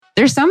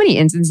There's so many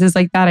instances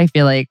like that. I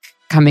feel like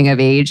coming of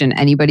age, and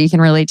anybody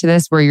can relate to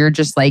this, where you're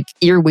just like,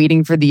 you're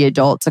waiting for the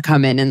adult to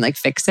come in and like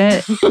fix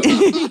it,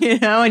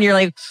 and you're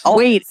like, oh,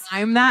 wait,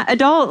 I'm that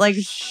adult? Like,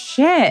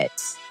 shit.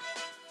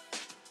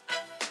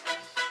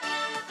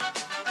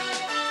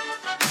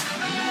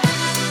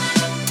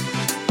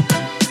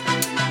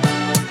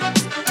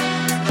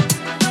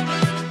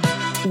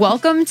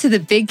 Welcome to the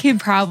Big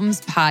Kid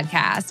Problems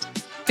podcast,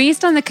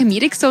 based on the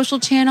comedic social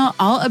channel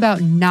all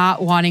about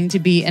not wanting to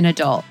be an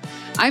adult.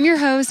 I'm your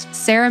host,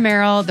 Sarah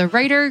Merrill, the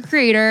writer,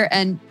 creator,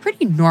 and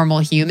pretty normal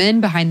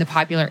human behind the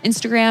popular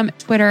Instagram,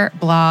 Twitter,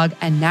 blog,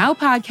 and now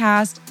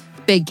podcast,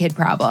 Big Kid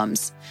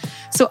Problems.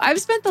 So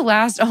I've spent the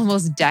last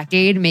almost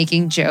decade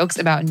making jokes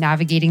about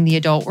navigating the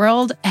adult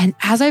world. And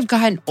as I've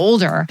gotten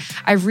older,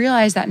 I've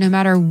realized that no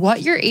matter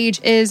what your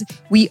age is,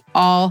 we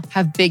all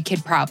have big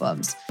kid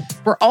problems.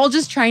 We're all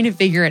just trying to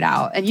figure it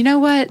out. And you know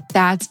what?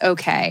 That's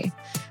okay.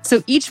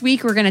 So each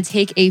week, we're going to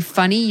take a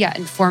funny yet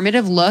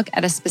informative look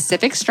at a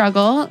specific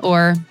struggle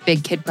or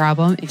big kid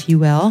problem, if you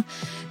will.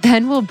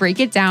 Then we'll break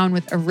it down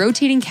with a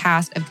rotating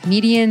cast of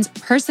comedians,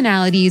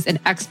 personalities, and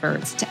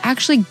experts to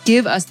actually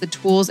give us the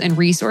tools and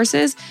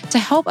resources to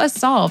help us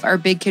solve our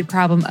big kid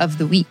problem of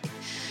the week.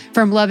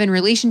 From love and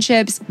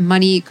relationships,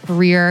 money,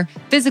 career,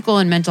 physical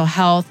and mental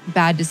health,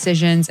 bad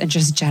decisions, and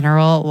just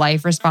general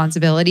life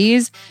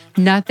responsibilities,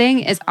 nothing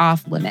is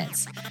off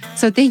limits.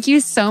 So thank you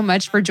so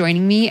much for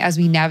joining me as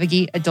we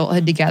navigate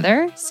adulthood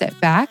together. Sit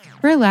back,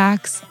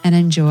 relax, and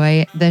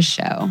enjoy the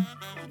show.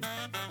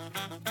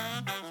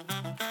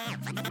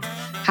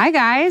 Hi,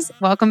 guys.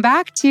 Welcome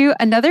back to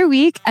another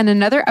week and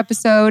another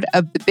episode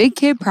of the Big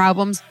Kid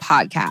Problems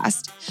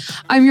podcast.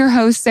 I'm your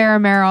host, Sarah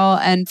Merrill.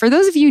 And for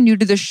those of you new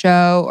to the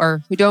show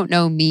or who don't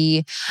know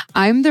me,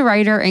 I'm the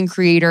writer and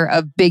creator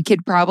of Big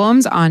Kid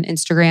Problems on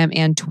Instagram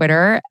and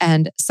Twitter,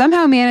 and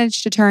somehow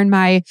managed to turn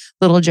my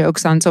little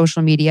jokes on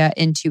social media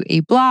into a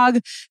blog,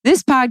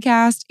 this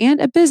podcast, and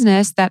a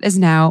business that is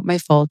now my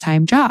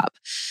full-time job.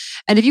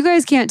 And if you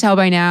guys can't tell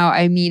by now,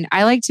 I mean,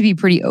 I like to be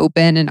pretty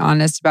open and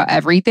honest about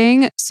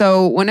everything.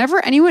 So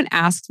whenever anyone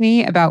asks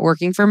me about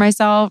working for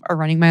myself or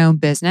running my own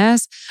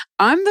business,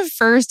 I'm the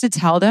first to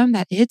tell them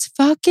that it's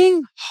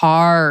fucking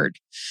hard.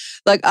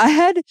 Like, I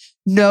had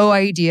no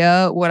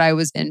idea what I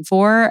was in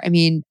for. I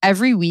mean,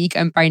 every week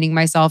I'm finding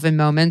myself in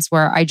moments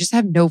where I just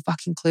have no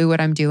fucking clue what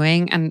I'm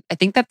doing. And I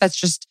think that that's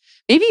just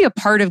maybe a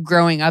part of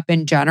growing up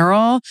in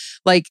general.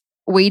 Like,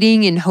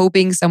 waiting and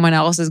hoping someone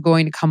else is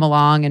going to come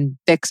along and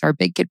fix our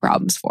big kid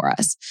problems for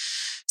us.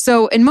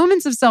 So in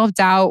moments of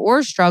self-doubt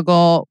or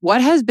struggle,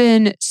 what has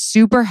been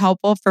super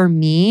helpful for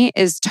me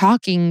is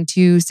talking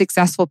to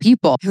successful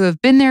people who have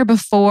been there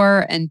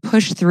before and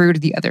pushed through to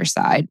the other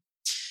side.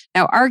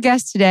 Now, our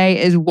guest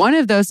today is one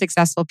of those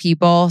successful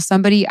people,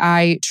 somebody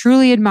I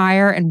truly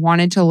admire and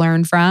wanted to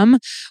learn from.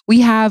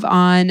 We have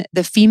on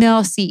the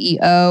female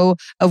CEO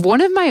of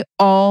one of my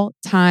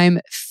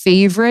all-time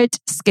favorite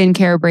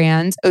skincare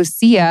brands,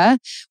 Osea.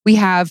 We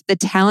have the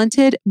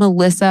talented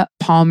Melissa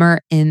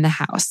Palmer in the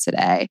house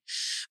today.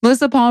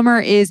 Melissa Palmer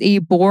is a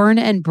born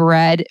and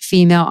bred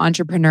female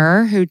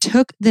entrepreneur who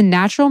took the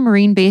natural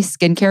marine-based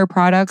skincare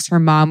products her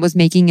mom was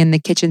making in the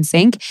kitchen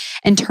sink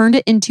and turned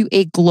it into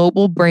a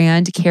global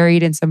brand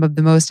carried in some of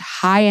the most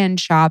high-end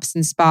shops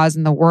and spas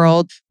in the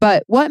world.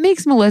 But what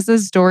makes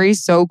Melissa's story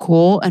so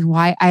cool and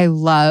why I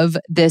love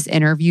this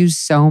interview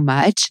so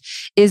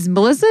much is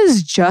Melissa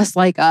is just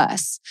like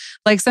us.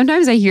 Like,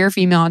 sometimes I hear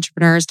female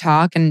entrepreneurs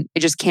talk and I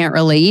just can't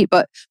relate,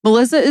 but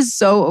Melissa is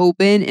so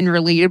open and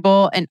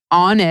relatable and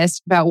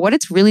honest about what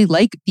it's really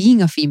like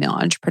being a female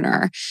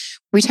entrepreneur.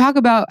 We talk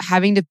about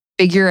having to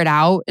figure it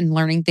out and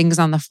learning things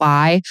on the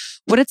fly,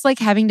 what it's like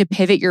having to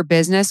pivot your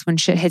business when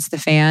shit hits the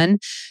fan,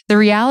 the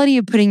reality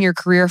of putting your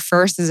career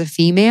first as a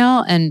female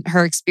and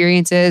her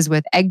experiences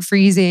with egg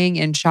freezing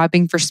and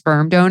shopping for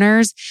sperm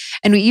donors.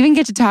 And we even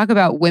get to talk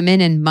about women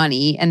and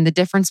money and the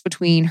difference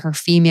between her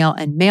female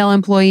and male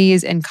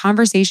employees and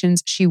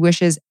conversations she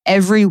wishes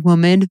every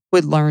woman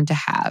would learn to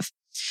have.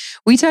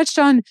 We touched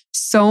on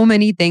so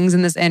many things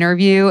in this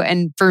interview.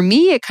 And for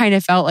me, it kind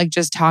of felt like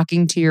just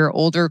talking to your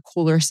older,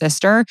 cooler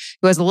sister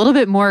who has a little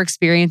bit more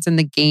experience in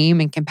the game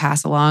and can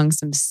pass along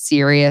some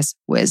serious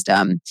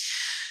wisdom.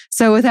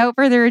 So without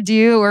further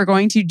ado, we're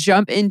going to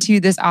jump into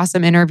this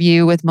awesome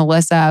interview with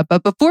Melissa.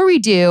 But before we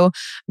do,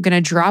 I'm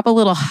going to drop a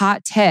little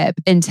hot tip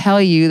and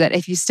tell you that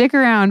if you stick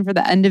around for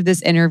the end of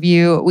this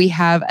interview, we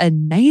have a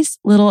nice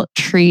little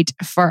treat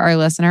for our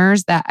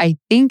listeners that I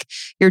think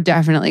you're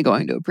definitely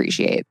going to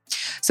appreciate.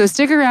 So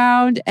stick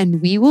around and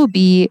we will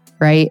be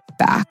right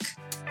back.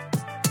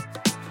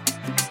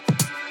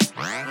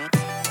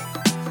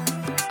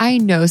 I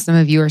know some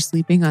of you are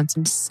sleeping on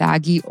some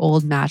saggy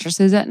old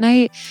mattresses at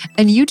night,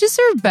 and you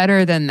deserve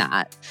better than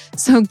that.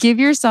 So give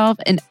yourself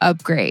an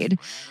upgrade.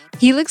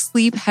 Helix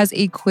Sleep has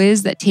a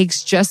quiz that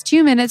takes just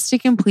 2 minutes to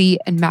complete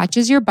and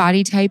matches your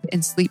body type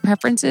and sleep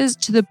preferences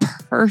to the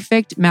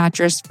perfect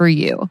mattress for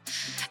you.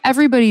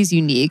 Everybody's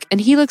unique, and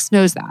Helix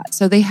knows that,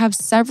 so they have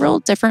several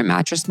different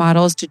mattress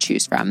models to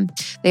choose from.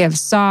 They have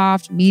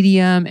soft,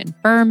 medium, and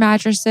firm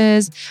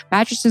mattresses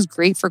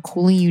great for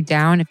cooling you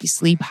down if you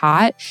sleep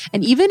hot,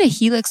 and even a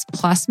Helix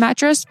Plus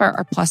mattress for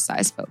our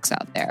plus-size folks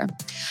out there.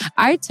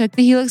 I took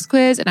the Helix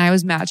quiz, and I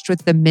was matched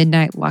with the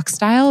Midnight Luxe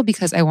style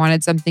because I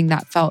wanted something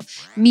that felt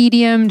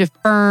medium to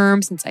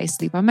firm since I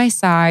sleep on my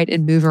side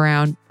and move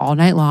around all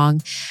night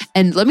long.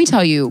 And let me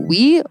tell you,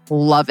 we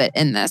love it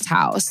in this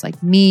house.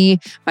 Like me,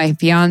 my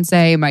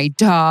fiance, my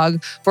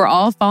dog, we're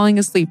all falling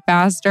asleep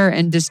faster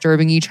and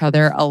disturbing each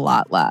other a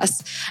lot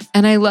less.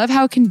 And I love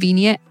how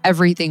convenient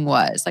everything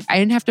was. Like I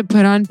didn't have to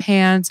put on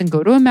pants and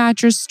go to a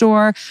mattress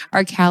store.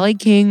 Our Cali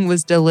King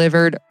was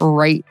delivered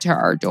right to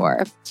our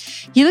door.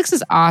 Helix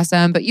is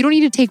awesome, but you don't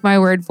need to take my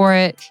word for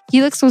it.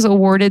 Helix was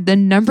awarded the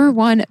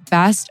 #1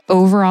 best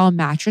overall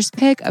mattress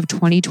pick of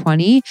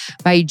 2020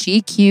 by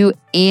GQ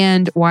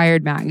and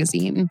Wired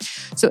magazine.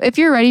 So if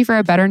you're ready for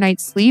a better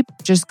night's sleep,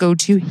 just go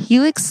to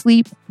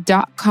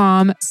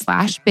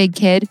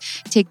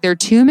helixsleep.com/bigkid, take their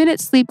 2-minute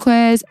sleep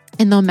quiz,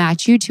 and they'll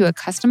match you to a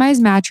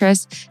customized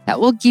mattress that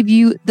will give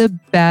you the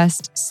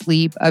best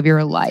sleep of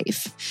your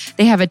life.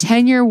 They have a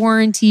 10-year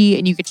warranty,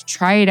 and you get to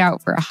try it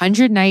out for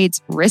 100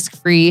 nights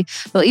risk-free.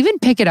 They'll even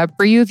pick it up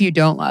for you if you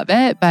don't love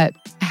it, but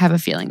I have a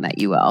feeling that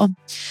you will.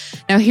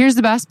 Now, here's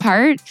the best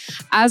part.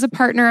 As a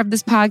partner of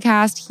this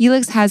podcast,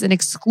 Helix has an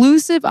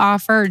exclusive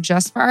offer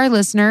just for our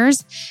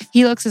listeners.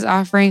 Helix is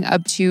offering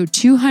up to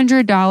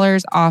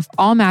 $200 off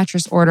all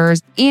mattress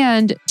orders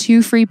and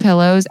 2 free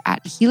pillows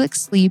at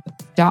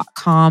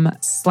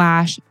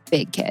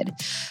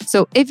helixsleep.com/bigkid.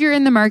 So if you're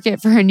in the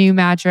market for a new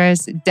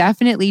mattress,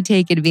 definitely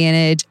take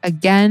advantage.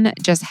 Again,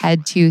 just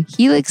head to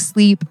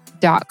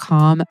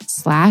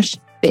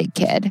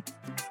helixsleep.com/bigkid.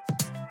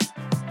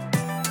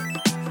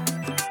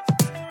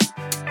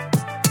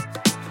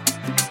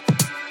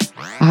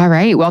 All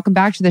right, welcome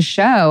back to the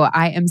show.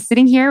 I am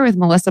sitting here with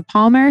Melissa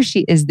Palmer.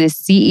 She is the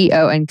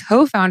CEO and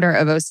co-founder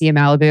of Osea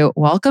Malibu.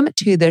 Welcome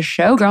to the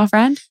show,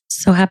 girlfriend.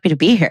 So happy to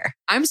be here.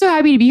 I'm so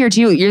happy to be here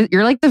too.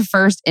 You're like the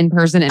first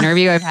in-person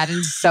interview I've had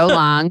in so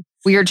long.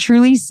 We are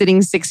truly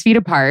sitting 6 feet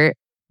apart.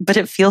 But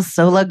it feels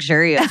so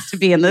luxurious to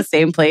be in the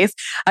same place.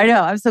 I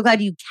know. I'm so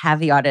glad you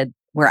caveated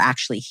we're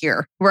actually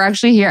here. We're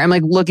actually here. I'm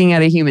like looking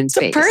at a human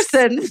face. A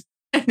person.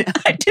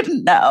 I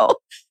didn't know.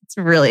 It's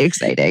really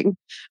exciting.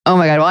 Oh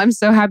my God. Well, I'm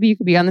so happy you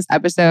could be on this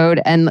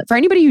episode. And for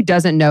anybody who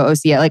doesn't know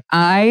Osea, like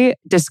I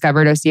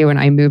discovered Osea when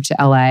I moved to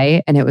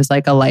LA, and it was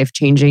like a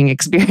life-changing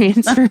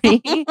experience for me.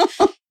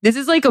 This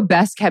is like a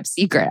best kept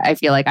secret. I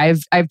feel like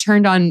I've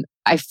turned on,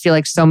 I feel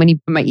like so many of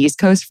my East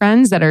Coast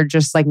friends that are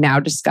just like now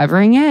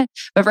discovering it.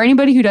 But for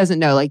anybody who doesn't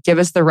know, like give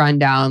us the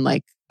rundown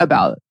like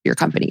about your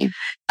company.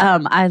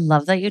 I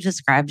love that you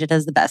described it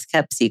as the best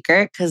kept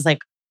secret because like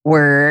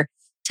we're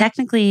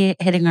technically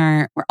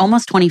we're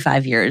almost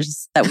 25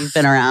 years that we've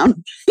been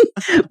around,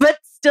 but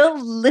still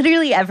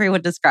literally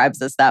everyone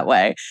describes us that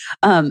way.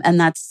 And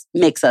that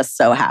makes us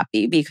so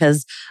happy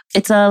because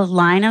it's a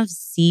line of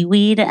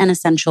seaweed and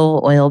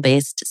essential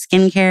oil-based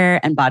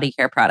skincare and body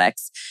care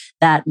products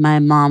that my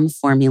mom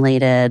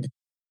formulated,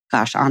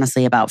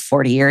 honestly, about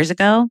 40 years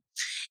ago.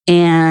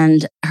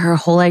 And her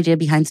whole idea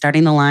behind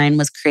starting the line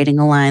was creating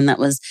a line that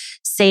was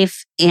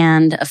safe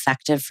and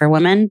effective for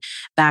women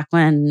back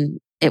when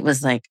it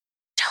was like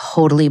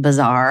totally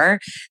bizarre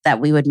that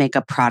we would make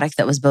a product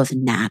that was both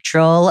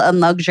natural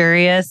and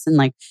luxurious. And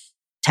like,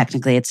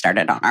 technically it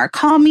started on our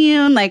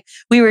commune. Like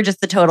we were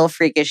just the total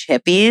freakish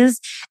hippies.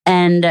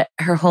 And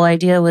her whole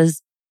idea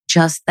was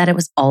just that it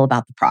was all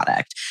about the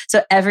product.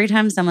 So every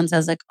time someone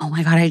says like, oh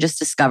my God, I just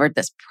discovered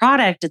this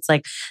product, it's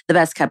like the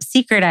best kept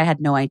secret. I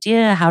had no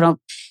idea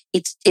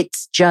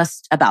it's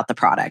just about the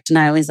product. And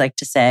I always like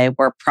to say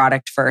we're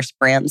product first,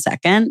 brand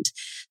second.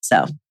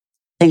 So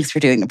thanks for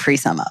doing the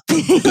pre-sum up.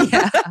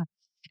 Yeah.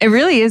 It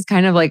really is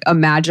kind of like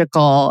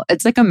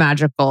it's like a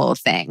magical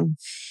thing.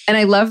 And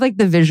I love like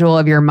the visual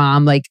of your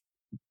mom, like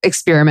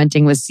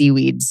experimenting with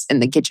seaweeds in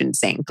the kitchen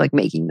sink, like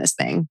making this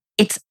thing.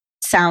 It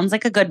sounds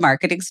like a good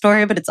marketing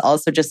story, but it's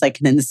also just like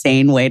an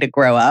insane way to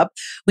grow up.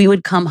 We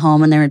would come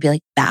home and there would be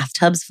like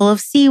bathtubs full of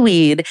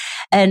seaweed.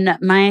 And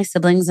my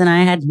siblings and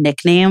I had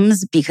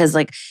nicknames because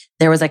like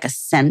there was like a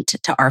scent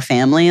to our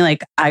family.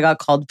 Like I got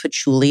called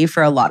patchouli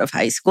for a lot of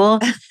high school,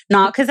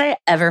 not because I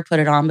ever put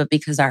it on, but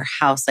because our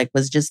house like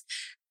was just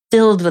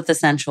filled with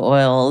essential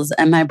oils.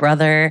 And my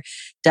brother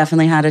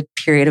definitely had a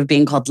period of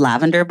being called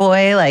Lavender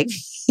Boy. Like,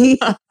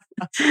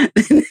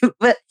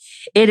 but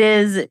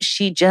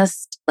she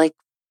just like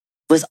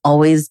was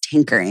always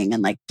tinkering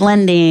and like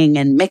blending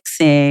and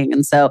mixing.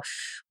 And so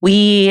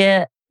we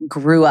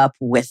grew up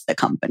with the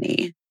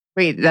company.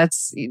 Wait,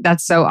 that's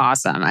so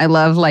awesome. I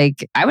love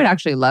I would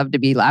actually love to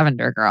be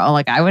Lavender Girl.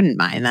 Like I wouldn't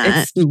mind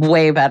that. It's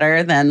way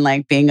better than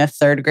like being a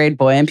third grade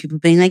boy and people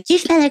being like, you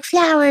smell like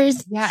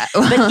flowers. Yeah.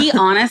 But he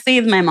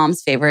honestly, my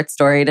mom's favorite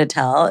story to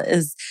tell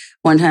is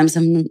one time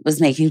someone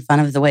was making fun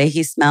of the way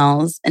he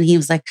smells. And he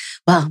was like,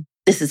 well,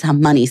 this is how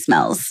money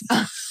smells.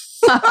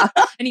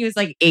 And he was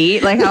like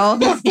 8. Like how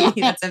old is he?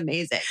 That's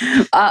amazing.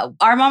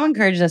 Our mom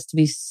encouraged us to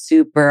be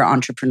super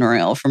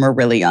entrepreneurial from a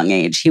really young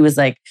age. He was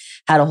like,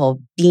 had a whole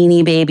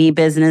Beanie Baby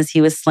business he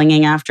was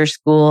slinging after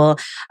school.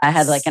 I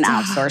had like an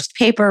outsourced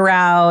paper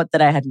route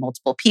that I had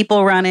multiple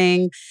people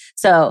running.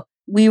 So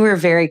we were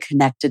very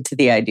connected to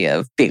the idea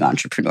of being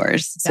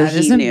entrepreneurs. So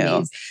he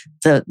knew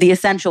the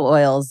essential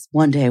oils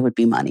one day would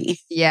be money.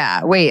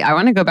 Yeah. Wait, I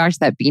want to go back to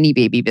that Beanie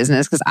Baby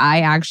business because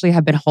I actually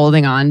have been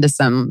holding on to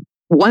some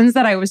ones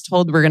that I was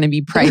told were going to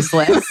be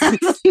priceless.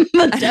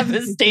 The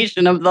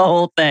devastation of the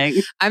whole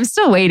thing. I'm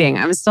still waiting.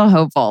 I'm still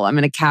hopeful. I'm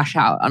going to cash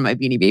out on my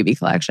Beanie Baby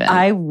collection.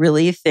 I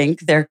really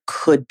think there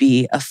could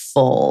be a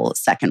full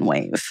second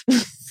wave.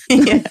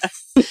 Yeah.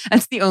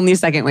 That's the only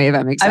second wave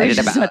I'm excited I was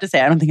just about. about to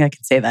say, I don't think I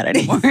can say that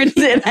anymore.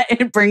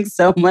 It brings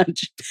so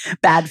much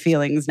bad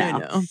feelings now. I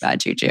know. Bad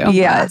juju.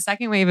 Yeah.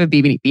 Second wave of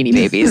Beanie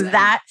Babies.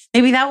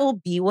 Maybe that will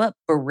be what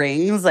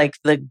brings like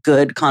the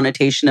good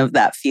connotation of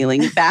that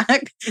feeling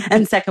back.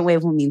 And second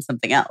wave will mean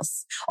something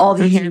else. All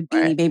these new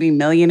Beanie Baby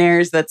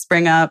millionaires that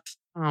spring up.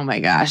 Oh my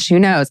gosh. Who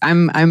knows?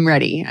 I'm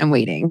ready. I'm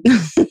waiting.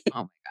 Oh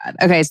my God.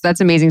 Okay. So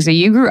that's amazing. So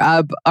you grew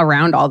up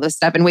around all this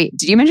stuff. And wait,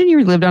 did you mention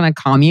you lived on a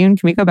commune?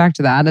 Can we go back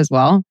to that as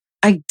well?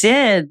 I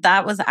did.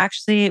 That was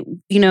actually,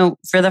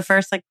 for the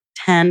first like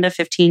 10 to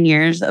 15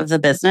 years of the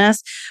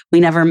business, we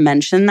never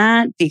mentioned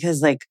that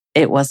because like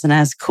it wasn't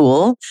as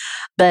cool.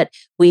 But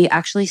we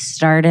actually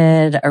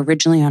started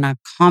originally on a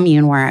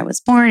commune where I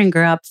was born and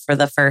grew up for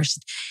the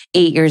first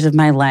 8 years of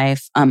my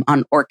life on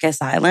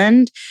Orcas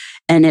Island.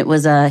 And it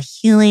was a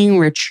healing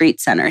retreat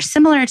center,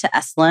 similar to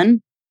Esalen.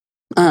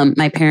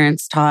 My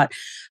parents taught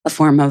a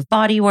form of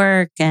body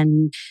work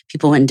and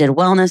people went and did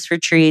wellness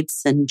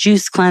retreats and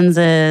juice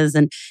cleanses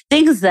and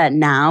things that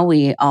now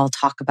we all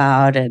talk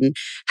about and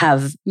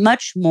have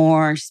much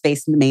more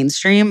space in the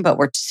mainstream, but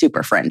we're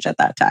super fringe at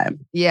that time.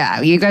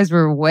 Yeah, you guys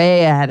were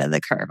way ahead of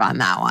the curve on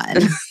that one.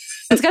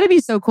 It's got to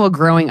be so cool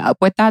growing up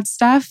with that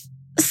stuff.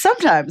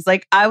 Sometimes,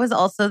 like I was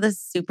also this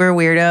super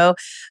weirdo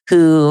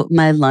who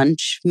my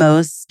lunch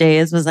most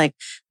days was like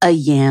a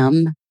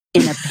yam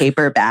in a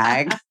paper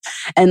bag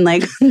and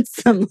like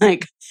some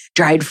like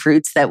dried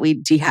fruits that we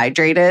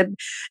dehydrated.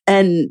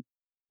 And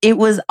it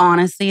was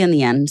honestly in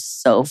the end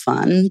so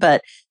fun,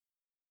 but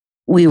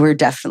we were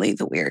definitely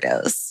the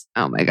weirdos.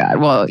 Oh my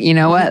God. Well, you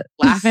know what?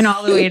 Laughing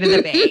all the way to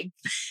the bank.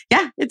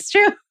 Yeah, it's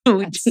true.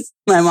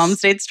 My mom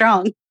stayed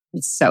strong.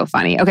 It's so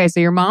funny. Okay. So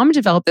your mom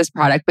developed this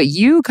product, but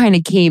you kind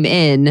of came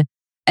in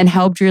and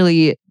helped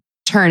really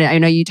turn it. I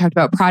know you talked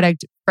about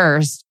product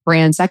first,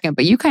 brand second,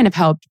 but you kind of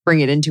helped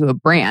bring it into a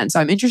brand. So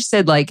I'm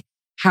interested like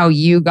how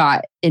you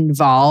got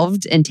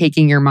involved in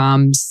taking your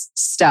mom's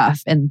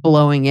stuff and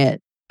blowing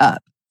it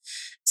up.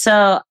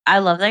 So I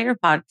love that your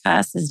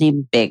podcast is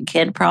named Big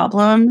Kid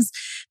Problems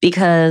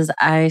because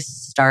I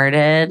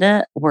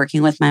started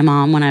working with my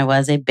mom when I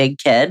was a big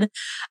kid.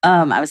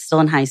 I was still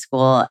in high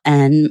school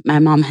and my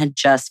mom had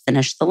just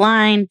finished the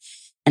line.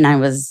 And I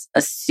was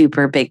a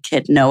super big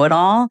kid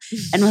know-it-all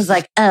and was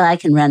like, oh, I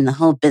can run the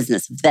whole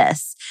business of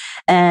this.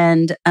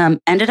 And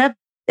ended up,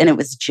 and it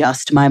was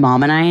just my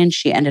mom and I, and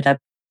she ended up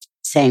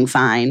saying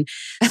fine.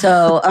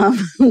 So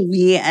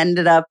we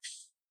ended up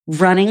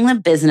running the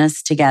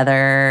business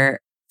together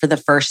for the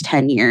first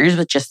 10 years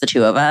with just the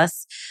two of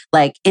us,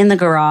 like in the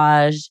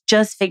garage,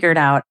 just figured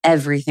out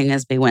everything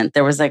as we went.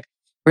 There was like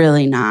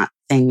really not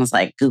things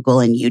like Google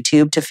and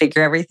YouTube to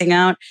figure everything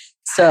out.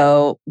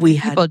 So we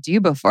had people do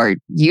before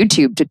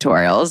YouTube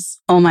tutorials.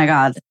 Oh my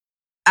God.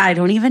 I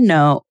don't even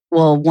know.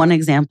 Well, one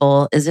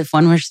example is if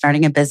one were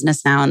starting a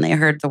business now and they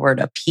heard the word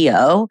a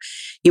PO,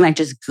 you might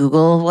just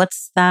Google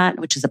what's that,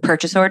 which is a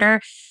purchase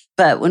order.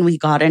 But when we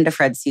got into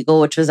Fred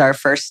Segal, which was our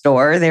first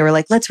store, they were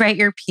like, let's write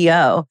your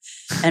PO.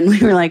 And we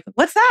were like,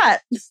 what's that?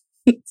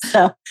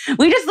 So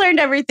we just learned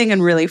everything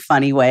in really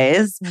funny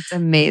ways. That's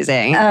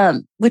amazing.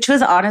 Which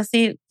was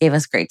honestly gave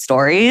us great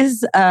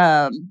stories.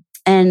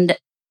 And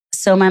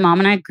so my mom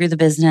and I grew the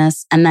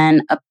business. And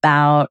then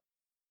about,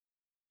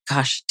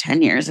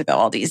 10 years ago,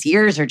 all these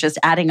years are just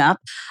adding up,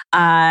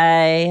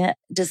 I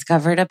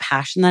discovered a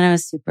passion that I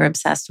was super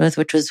obsessed with,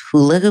 which was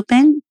hula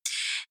hooping.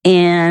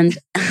 And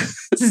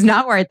this is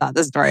not where I thought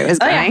the story was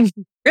going.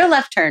 Yeah. Real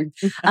left turn.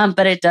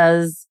 But it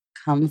does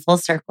come full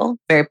circle.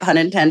 Very pun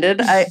intended.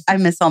 I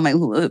miss all my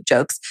hula hoop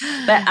jokes.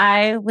 But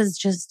I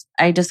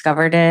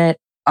discovered it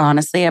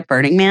honestly at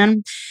Burning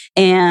Man.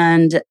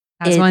 And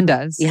as one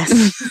does.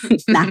 Yes,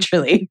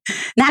 naturally.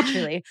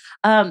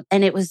 And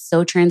it was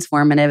so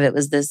transformative. It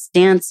was this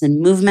dance and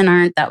movement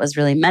art that was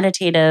really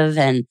meditative.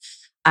 And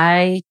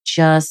I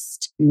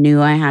just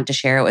knew I had to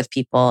share it with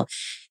people.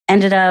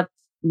 Ended up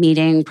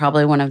meeting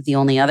probably one of the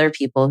only other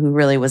people who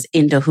really was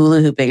into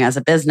hula hooping as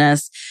a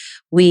business.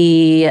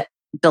 We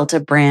built a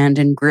brand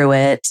and grew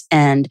it.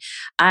 And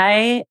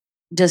I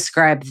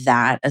describe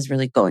that as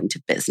really going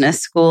to business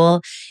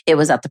school. It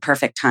was at the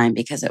perfect time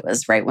because it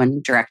was right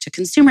when direct to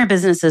consumer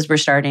businesses were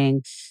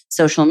starting,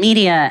 social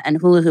media, and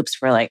hula hoops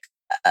were like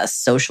a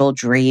social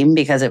dream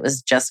because it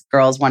was just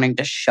girls wanting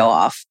to show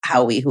off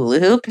how we hula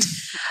hooped.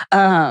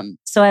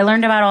 So I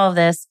learned about all of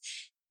this,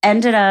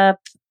 ended up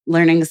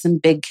learning some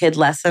big kid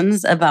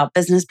lessons about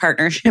business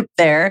partnership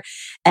there,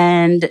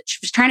 and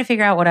was trying to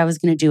figure out what I was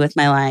going to do with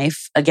my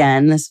life.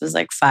 Again, this was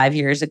like 5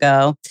 years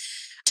ago.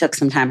 Took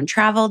some time and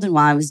traveled. And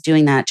while I was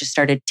doing that, just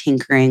started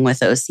tinkering with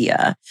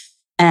OSEA.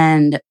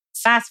 And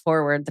fast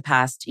forward the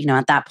past,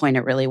 at that point,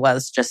 it really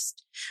was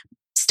just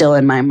still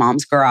in my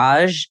mom's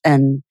garage.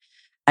 And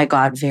I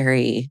got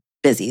very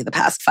busy the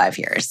past 5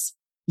 years.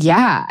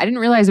 Yeah. I didn't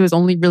realize it was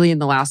only really in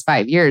the last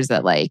 5 years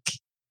that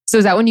so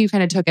is that when you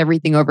kind of took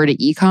everything over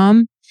to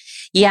e-com?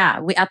 Yeah.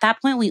 At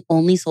that point, we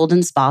only sold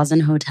in spas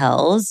and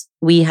hotels.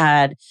 We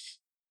had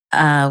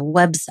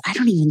webs. I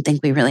don't even think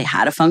we really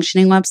had a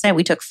functioning website.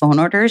 We took phone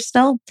orders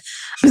still.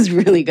 I was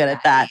really good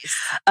at that.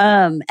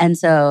 And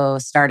so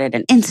started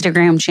an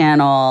Instagram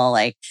channel,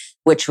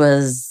 which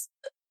was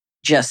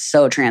just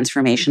so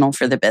transformational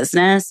for the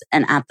business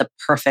and at the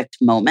perfect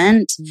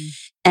moment,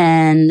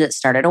 and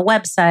started a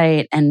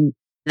website. And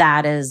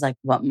that is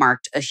what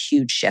marked a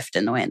huge shift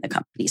in the way the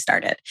company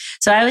started.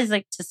 So I always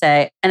like to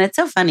say, and it's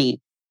so funny,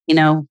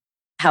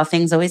 how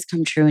things always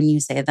come true when you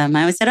say them.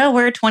 I always said,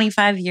 we're a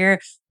 25-year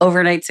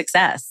overnight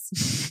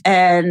success.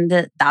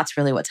 And that's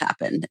really what's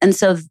happened. And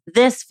so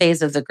this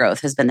phase of the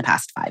growth has been the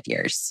past 5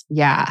 years.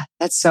 Yeah,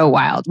 that's so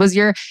wild.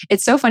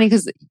 It's so funny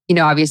because,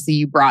 obviously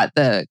you brought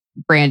the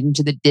brand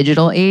into the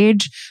digital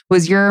age.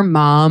 Was your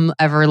mom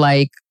ever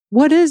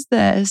what is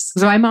this?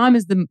 So my mom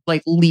is the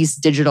least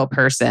digital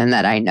person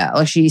that I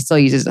know. She still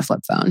uses a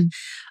flip phone.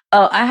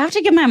 Oh, I have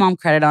to give my mom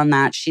credit on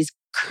that. She's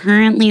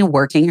currently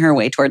working her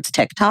way towards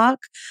TikTok.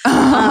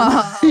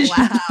 Oh,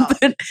 wow.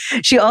 But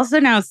she also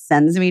now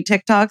sends me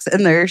TikToks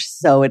and they're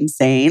so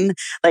insane,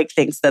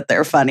 thinks that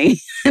they're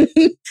funny.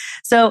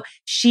 So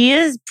she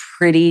is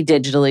pretty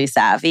digitally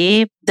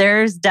savvy.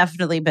 There's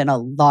definitely been a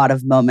lot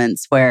of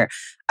moments where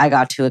I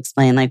got to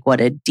explain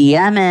what a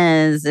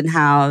DM is and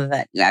how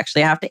that you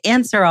actually have to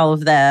answer all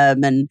of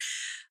them. And,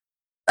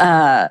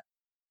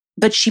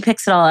 but she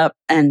picks it all up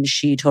and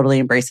she totally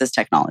embraces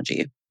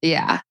technology.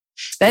 Yeah.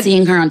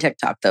 Seeing her on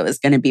TikTok, though, is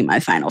going to be my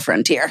final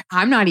frontier.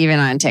 I'm not even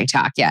on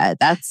TikTok yet.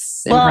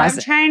 That's impressive.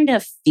 I'm trying to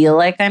feel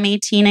like I'm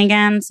 18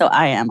 again, so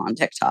I am on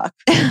TikTok.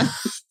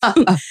 It's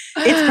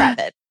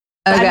private.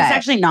 Okay. It's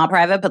actually not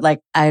private, but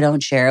I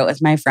don't share it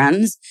with my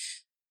friends.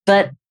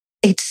 But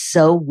it's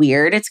so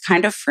weird. It's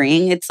kind of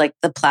freeing. It's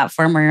the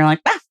platform where you're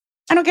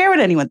I don't care what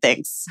anyone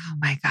thinks. Oh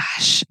my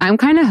gosh. I'm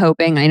kind of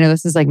hoping, I know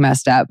this is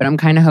messed up, but I'm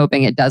kind of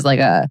hoping it does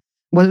what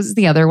was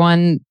the other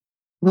one?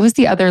 What was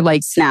the other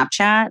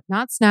Snapchat?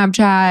 Not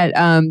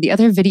Snapchat. The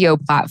other video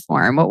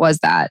platform. What was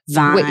that?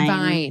 Vine.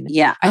 Vine.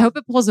 Yeah. I hope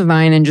it pulls a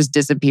Vine and just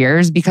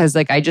disappears because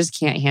I just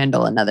can't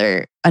handle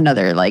another I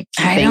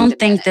don't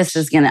think this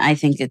is gonna. I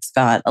think it's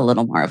got a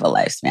little more of a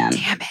lifespan.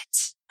 Damn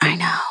it. I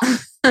know.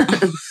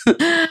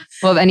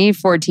 Well, if any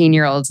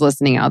 14-year-olds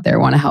listening out there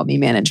want to help me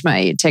manage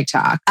my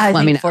TikTok, I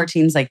let me know.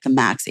 14 is the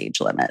max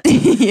age limit.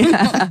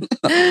 Yeah.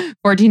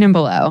 14 and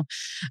below.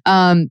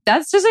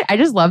 That's just, I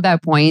just love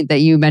that point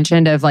that you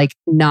mentioned of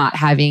not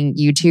having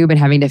YouTube and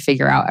having to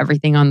figure out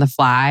everything on the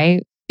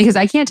fly. Because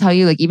I can't tell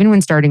you, even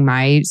when starting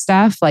my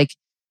stuff,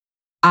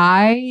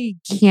 I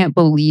can't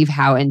believe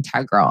how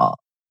integral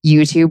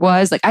YouTube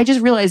was. I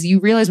just realized, you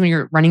realize when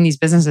you're running these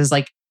businesses,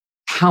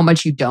 how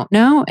much you don't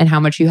know and how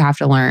much you have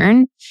to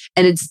learn.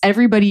 And it's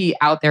everybody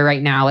out there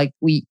right now.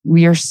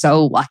 We are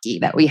so lucky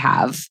that we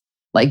have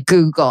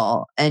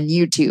Google and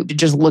YouTube to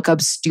just look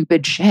up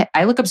stupid shit.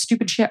 I look up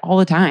stupid shit all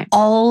the time.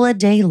 All a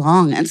day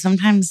long. And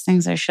sometimes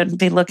things I shouldn't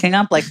be looking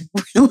up,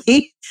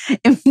 really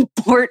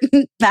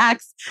important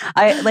facts.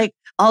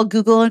 I'll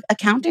Google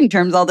accounting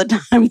terms all the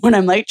time when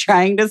I'm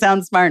trying to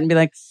sound smart and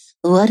be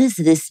what does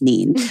this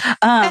mean?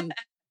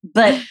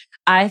 But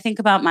I think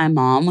about my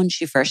mom when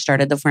she first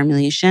started the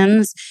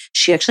formulations.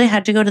 She actually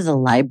had to go to the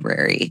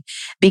library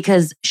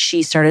because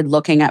she started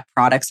looking at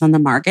products on the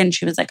market and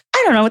she was I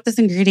don't know what this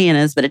ingredient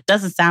is, but it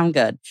doesn't sound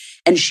good.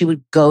 And she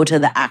would go to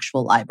the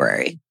actual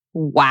library.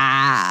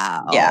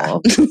 Wow. Yeah.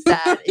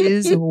 That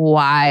is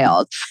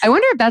wild. I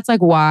wonder if that's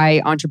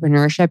why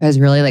entrepreneurship has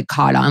really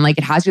caught on. It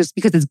has, just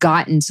because it's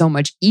gotten so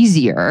much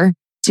easier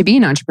to be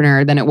an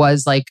entrepreneur than it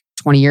was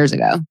 20 years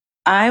ago.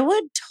 I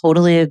would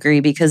totally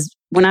agree because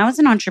when I was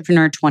an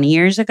entrepreneur 20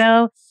 years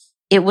ago,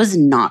 it was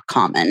not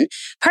common.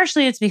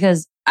 Partially it's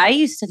because I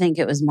used to think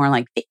it was more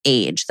the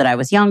age that I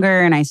was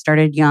younger and I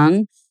started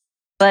young.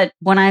 But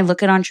when I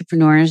look at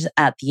entrepreneurs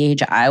at the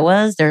age I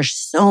was, there's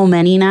so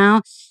many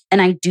now.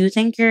 And I do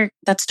think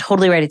that's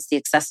totally right. It's the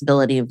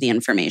accessibility of the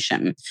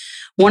information.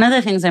 One of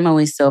the things I'm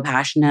always so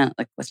passionate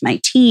with my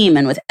team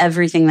and with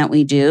everything that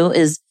we do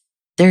is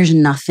there's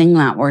nothing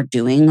that we're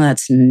doing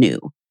that's new.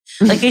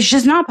 It's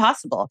just not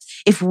possible.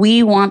 If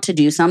we want to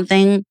do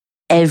something,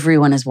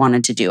 everyone has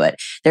wanted to do it.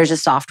 There's a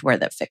software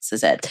that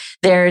fixes it.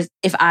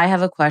 If I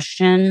have a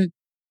question,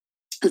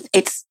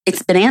 it's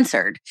been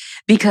answered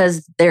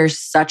because there's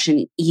such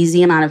an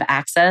easy amount of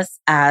access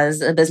as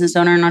a business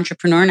owner and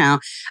entrepreneur now.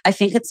 I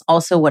think it's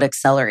also what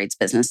accelerates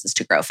businesses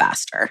to grow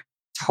faster.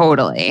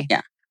 Totally.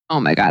 Yeah. Oh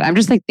my God. I'm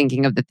just like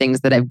thinking of the things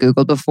that I've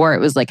Googled before. It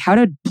was like how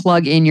to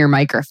plug in your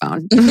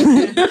microphone.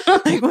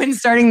 Like when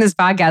starting this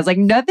podcast, like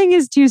nothing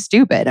is too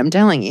stupid. I'm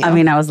telling you. I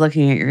mean, I was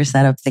looking at your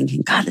setup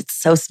thinking, God, it's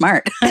so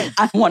smart.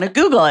 I want to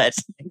Google it.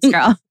 Thanks,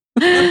 girl.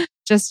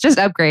 Just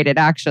upgraded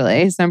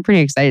actually. So I'm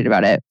pretty excited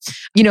about it.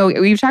 You know,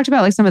 we've talked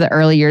about like some of the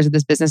early years of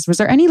this business. Was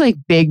there any like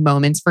big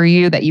moments for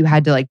you that you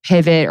had to like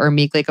pivot or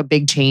make like a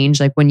big change?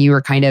 Like when you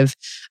were kind of,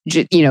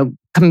 you know,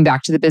 coming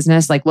back to the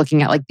business, like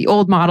looking at like the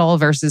old model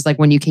versus like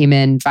when you came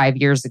in 5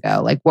 years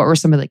ago, like what were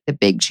some of like the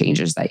big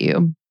changes that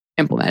you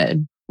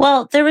implemented?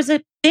 Well, there was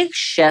a big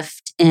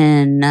shift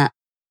in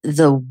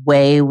the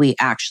way we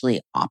actually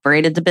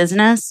operated the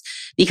business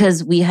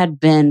because we had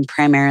been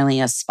primarily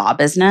a spa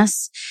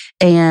business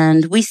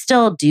and we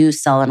still do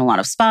sell in a lot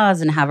of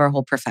spas and have our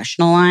whole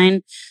professional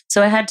line.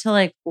 So I had to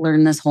like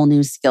learn this whole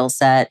new skill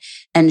set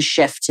and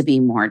shift to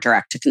be more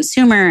direct to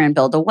consumer and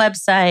build a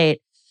website.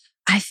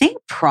 I think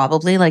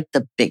probably like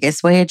the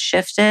biggest way it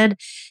shifted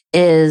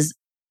is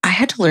I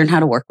had to learn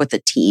how to work with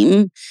a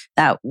team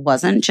that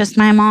wasn't just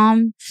my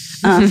mom.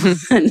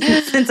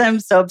 Since I'm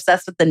so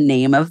obsessed with the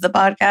name of the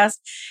podcast,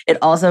 it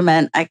also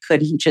meant I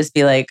couldn't just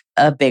be like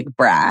a big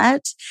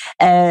brat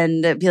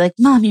and be like,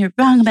 Mom, you're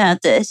wrong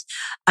about this.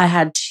 I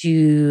had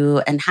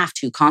to and have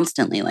to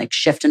constantly like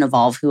shift and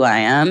evolve who I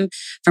am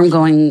from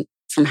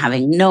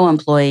having no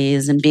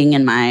employees and being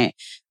in my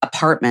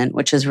apartment,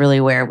 which is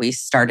really where we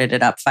started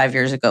it up 5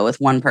 years ago with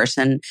one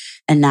person.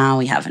 And now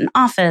we have an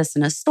office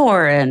and a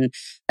store and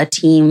a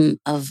team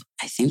of,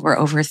 I think we're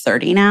over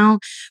 30 now,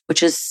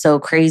 which is so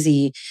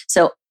crazy.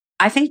 So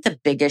I think the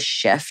biggest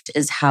shift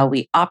is how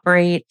we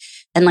operate.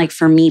 And like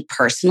for me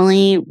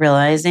personally,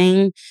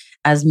 realizing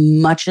as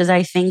much as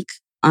I think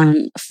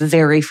on a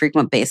very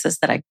frequent basis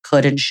that I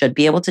could and should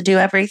be able to do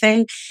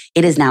everything,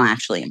 it is now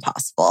actually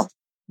impossible.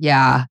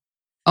 Yeah.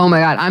 Oh my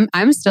God.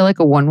 I'm still like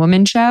a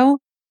one-woman show.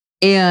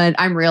 And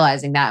I'm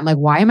realizing that I'm like,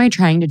 why am I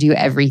trying to do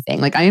everything?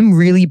 Like I am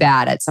really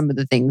bad at some of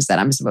the things that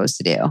I'm supposed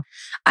to do.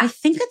 I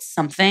think it's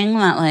something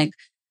that like,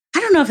 I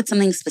don't know if it's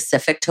something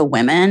specific to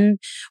women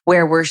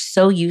where we're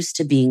so used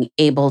to being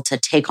able to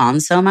take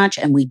on so much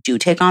and we do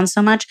take on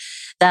so much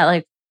that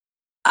like,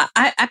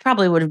 I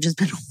probably would have just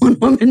been a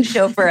one-woman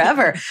show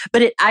forever.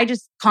 But I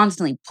just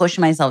constantly push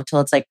myself till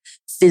it's like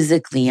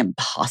physically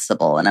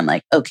impossible. And I'm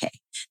like, okay,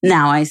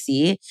 now I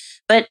see.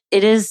 But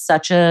it is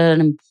such an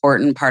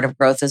important part of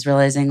growth is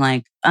realizing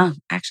like, oh,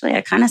 actually,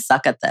 I kind of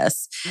suck at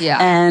this. Yeah.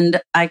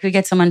 And I could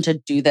get someone to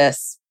do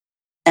this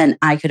and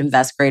I could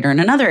invest greater in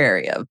another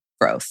area of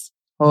growth.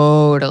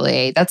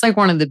 Totally. That's like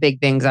one of the big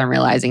things I'm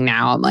realizing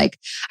now. I'm like,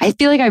 I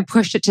feel like I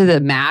pushed it to the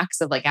max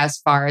of like as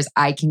far as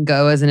I can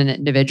go as an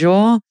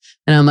individual.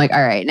 And I'm like,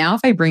 all right, now if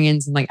I bring in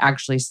some like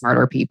actually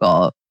smarter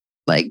people,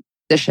 like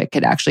this shit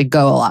could actually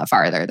go a lot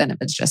farther than if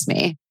it's just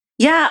me.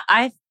 Yeah.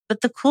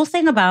 But the cool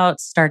thing about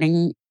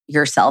starting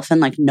yourself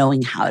and like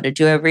knowing how to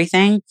do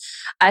everything,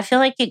 I feel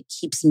like it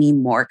keeps me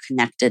more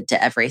connected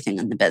to everything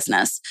in the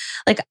business.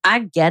 Like I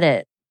get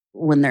it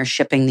when they're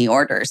shipping the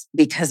orders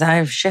because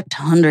I've shipped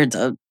hundreds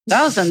of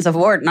thousands of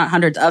orders, not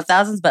hundreds of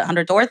thousands, but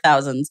hundreds or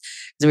thousands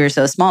because we were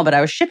so small, but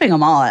I was shipping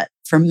them all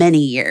for many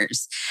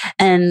years.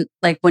 And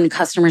like when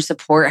customer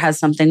support has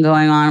something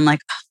going on, I'm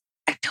like, oh,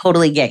 I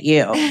totally get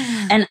you.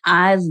 And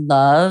I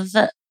love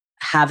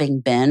having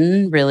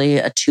been really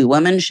a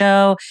two-woman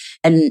show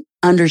and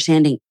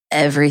understanding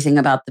everything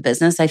about the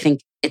business. I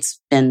think it's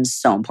been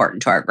so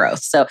important to our growth.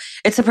 So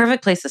it's a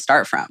perfect place to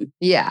start from.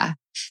 Yeah.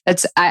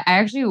 I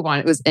actually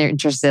was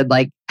interested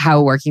like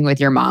how working with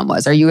your mom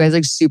was. Are you guys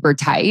like super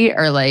tight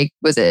or like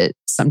was it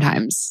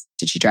sometimes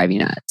did she drive you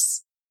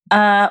nuts?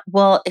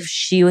 Well, if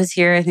she was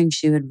here, I think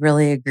she would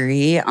really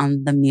agree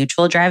on the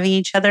mutual driving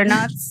each other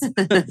nuts.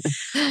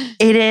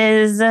 It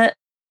is,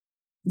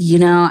 you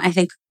know, I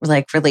think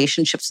like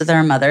relationships with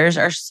our mothers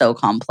are so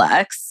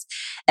complex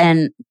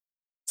and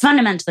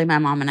fundamentally my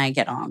mom and I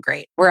get on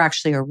great. We're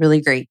actually a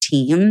really great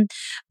team,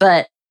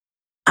 but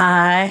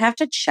I have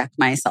to check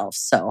myself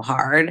so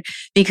hard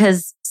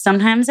because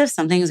sometimes if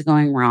something's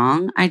going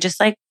wrong, I just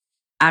like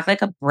act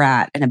like a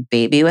brat and a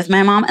baby with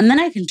my mom. And then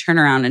I can turn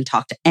around and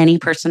talk to any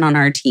person on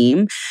our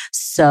team.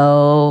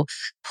 So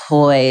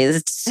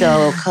poised,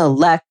 so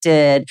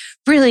collected,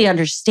 really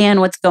understand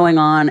what's going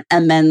on.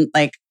 And then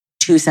like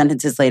 2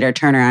 sentences later,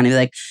 turn around and be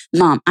like,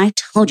 Mom, I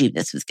told you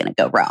this was going to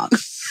go wrong.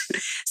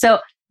 So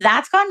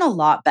that's gotten a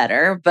lot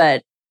better,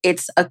 but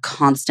it's a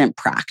constant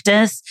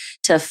practice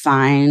to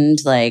find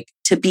like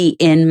to be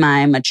in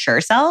my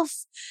mature self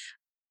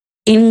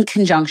in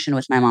conjunction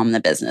with my mom in the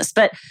business.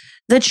 But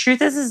the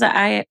truth is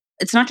that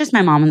it's not just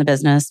my mom in the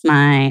business.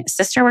 My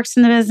sister works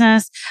in the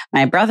business.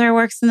 My brother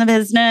works in the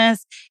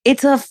business.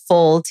 It's a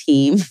full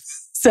team.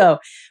 So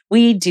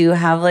we do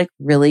have like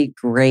really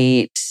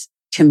great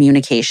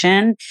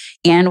communication.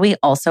 And we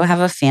also have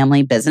a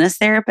family business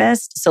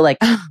therapist. So like,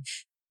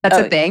 that's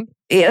a thing.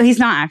 He's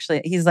not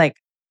actually, he's like,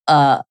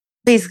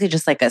 basically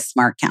just like a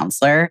smart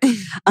counselor.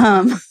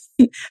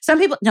 Some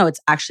people, no, it's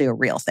actually a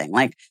real thing,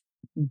 like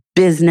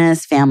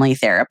business family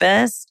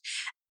therapist.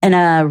 And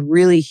a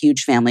really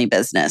huge family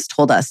business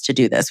told us to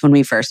do this when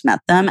we first met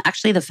them.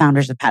 Actually, the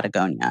founders of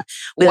Patagonia.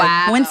 We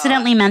like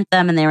coincidentally met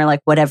them and they were like,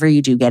 whatever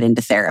you do, get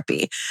into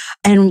therapy.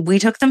 And we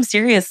took them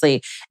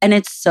seriously. And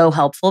it's so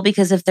helpful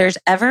because if there's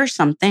ever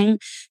something,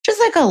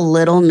 just like a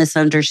little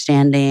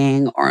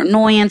misunderstanding or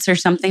annoyance or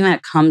something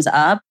that comes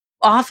up,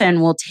 often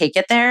we'll take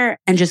it there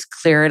and just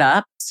clear it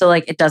up. So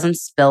like it doesn't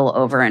spill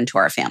over into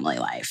our family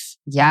life.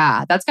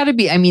 Yeah, that's got to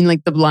be, I mean,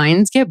 like the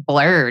lines get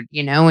blurred,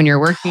 you know, when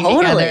you're working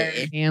together,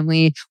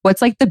 family.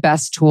 What's like the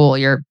best tool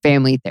your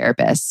family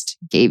therapist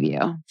gave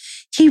you?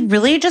 He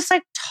really just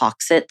like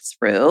talks it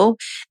through,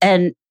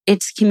 and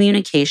it's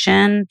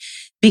communication,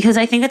 because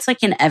I think it's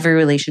like in every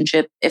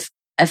relationship, if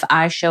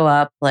I show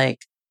up like,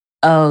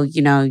 oh,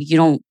 you know, you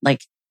don't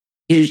like,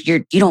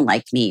 you don't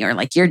like me, or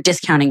like you're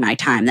discounting my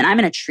time, then I'm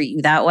going to treat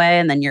you that way.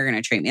 And then you're going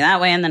to treat me that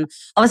way. And then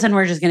all of a sudden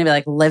we're just going to be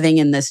like living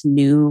in this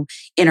new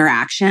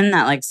interaction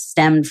that like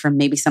stemmed from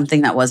maybe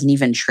something that wasn't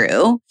even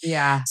true.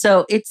 Yeah.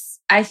 So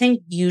I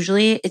think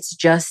usually it's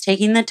just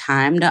taking the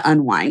time to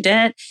unwind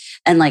it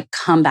and like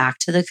come back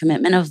to the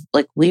commitment of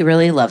like, we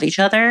really love each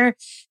other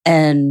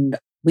and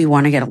we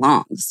want to get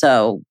along.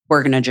 So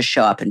we're going to just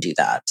show up and do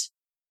that.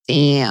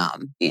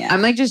 Damn. Yeah.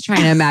 I'm like just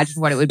trying to imagine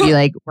what it would be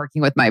like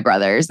working with my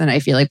brothers. And I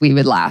feel like we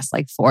would last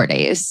like 4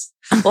 days.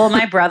 Well,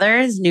 my brother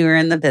is newer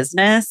in the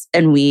business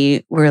and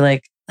we were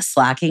like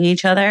slacking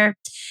each other.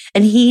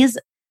 And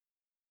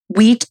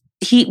we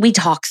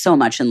talk so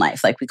much in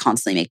life. Like we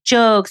constantly make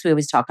jokes. We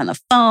always talk on the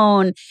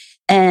phone.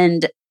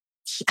 And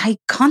I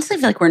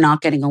constantly feel like we're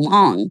not getting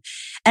along.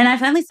 And I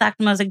finally slacked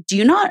him. I was like,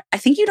 I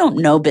think you don't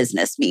know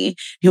business me.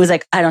 He was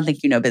like, I don't think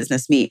you know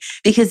business me,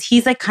 because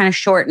he's like kind of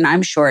short and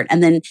I'm short.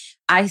 And then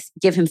I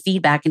give him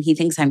feedback and he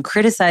thinks I'm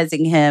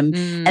criticizing him.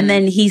 And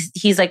then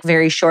he's like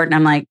very short and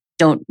I'm like,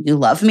 don't you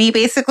love me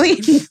basically?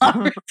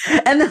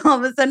 And then all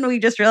of a sudden we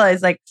just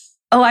realized like,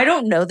 oh, I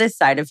don't know this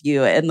side of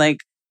you. And like,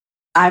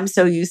 I'm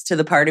so used to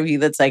the part of you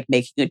that's like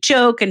making a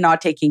joke and not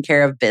taking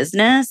care of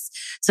business.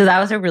 So that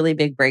was a really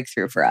big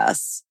breakthrough for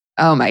us.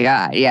 Oh my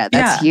God. Yeah,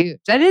 that's huge.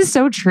 That is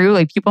so true.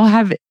 Like people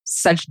have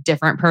such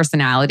different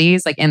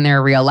personalities like in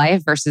their real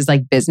life versus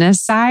like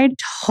business side.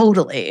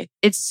 Totally.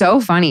 It's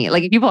so funny.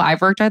 Like people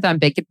I've worked with on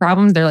Big Kid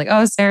Problems, they're like,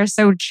 oh, Sarah's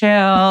so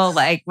chill,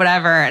 like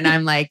whatever. And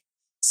I'm like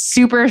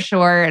super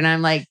short. And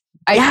I'm like,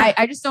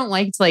 I just don't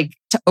like to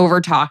over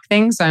talk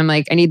things. So I'm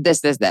like, I need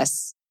this.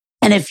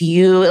 And if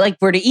you like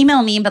were to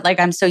email me, but like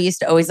I'm so used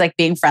to always like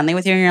being friendly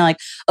with you and you're like,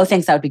 oh,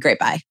 thanks, that would be great.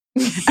 Bye.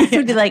 I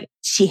would be like,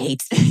 she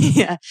hates me.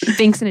 Yeah.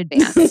 Thanks in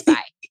advance.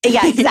 Bye.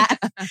 Yeah,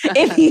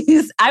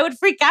 exactly. I would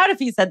freak out if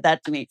he said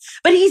that to me.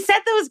 But he said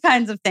those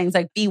kinds of things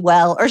like be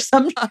well or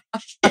something.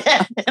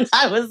 And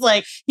I was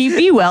like, he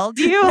be well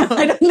to you?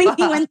 I don't think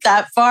he went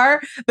that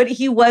far, but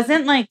he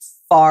wasn't like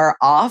far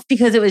off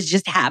because it was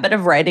just habit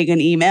of writing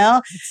an email.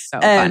 It's so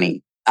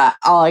funny.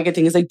 All I could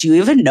think is like, do you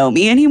even know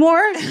me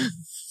anymore?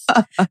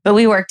 But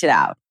we worked it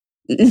out.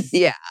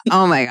 Yeah.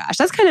 Oh my gosh.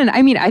 That's kind of,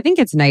 I mean, I think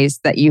it's nice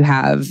that you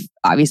have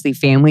obviously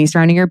family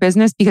surrounding your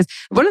business, because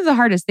one of the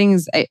hardest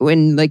things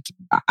when like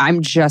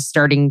I'm just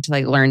starting to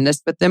like learn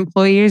this with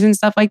employees and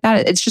stuff like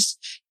that, it's just,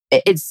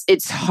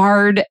 it's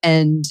hard,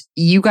 and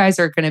you guys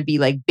are going to be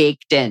like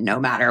baked in no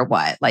matter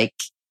what. Like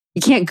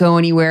you can't go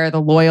anywhere.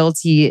 The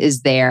loyalty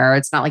is there.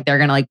 It's not like they're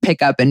going to like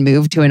pick up and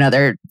move to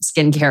another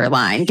skincare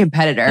line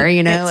competitor,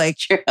 you know, like,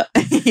 true.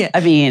 Yeah.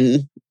 I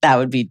mean, that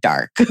would be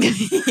dark.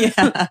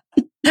 Yeah.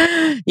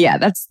 Yeah,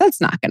 that's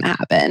not going to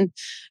happen.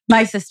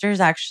 My sisters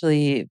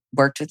actually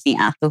worked with me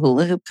at the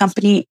hula hoop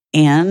company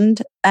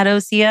and at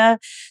OSEA.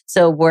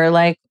 So we're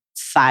like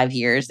 5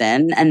 years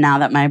in. And now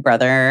that my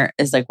brother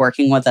is like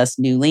working with us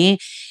newly,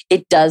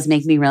 it does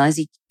make me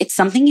realize it's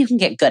something you can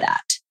get good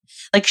at.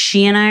 Like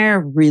she and I are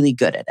really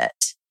good at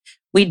it.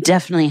 We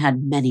definitely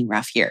had many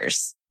rough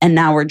years and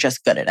now we're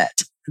just good at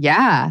it.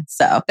 Yeah.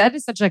 So that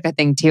is such like a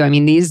thing too. I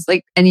mean, these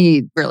like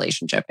any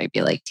relationship I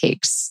feel like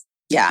takes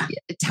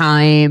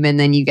time, and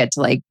then you get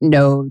to like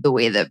know the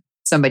way that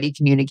somebody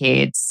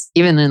communicates,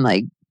 even in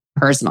like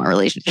personal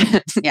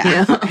relationships. Yeah. You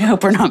know? I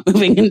hope we're not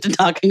moving into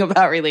talking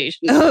about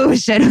relationships. Oh,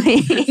 should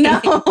we?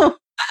 No.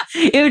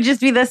 It would just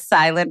be the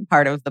silent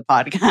part of the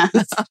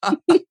podcast.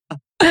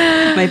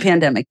 My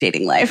pandemic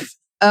dating life.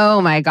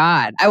 Oh my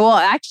God.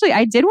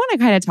 I did want to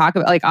kind of talk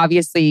about like,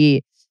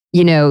 obviously,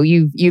 you know,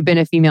 you've been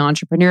a female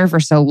entrepreneur for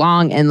so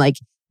long, and like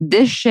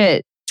this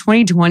shit,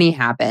 2020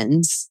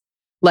 happens.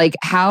 Like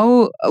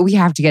how we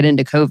have to get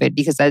into COVID,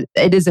 because it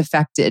has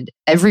affected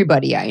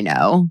everybody I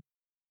know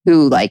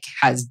who like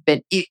has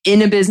been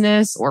in a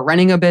business or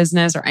running a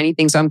business or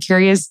anything. So I'm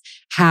curious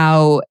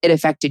how it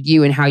affected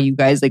you and how you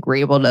guys like were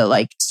able to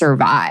like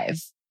survive.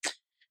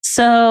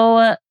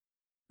 So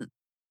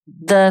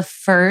the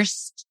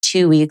first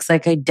 2 weeks,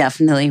 like I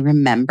definitely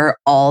remember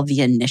all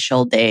the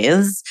initial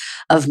days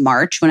of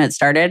March when it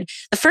started.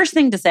 The first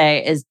thing to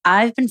say is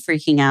I've been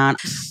freaking out.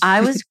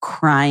 I was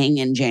crying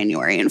in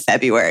January and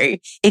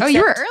February.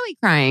 You were early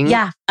crying.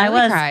 Yeah, I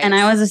was. Cries. And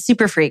I was a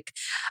super freak.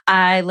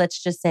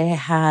 Let's just say I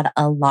had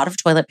a lot of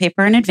toilet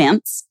paper in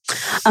advance.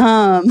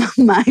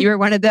 You were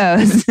one of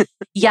those.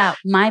 Yeah,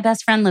 my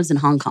best friend lives in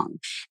Hong Kong.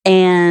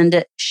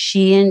 And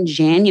she in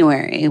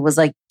January was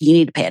like, you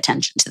need to pay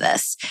attention to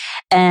this.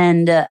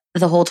 And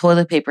the whole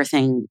toilet paper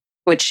thing,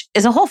 which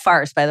is a whole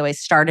farce, by the way,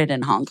 started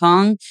in Hong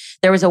Kong.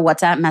 There was a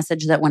WhatsApp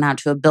message that went out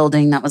to a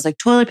building that was like,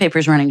 toilet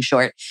paper's running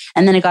short.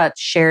 And then it got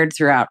shared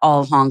throughout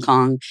all of Hong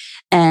Kong.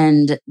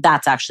 And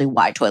that's actually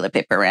why toilet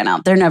paper ran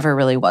out. There never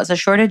really was a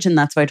shortage. And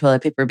that's why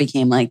toilet paper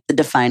became like the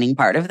defining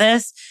part of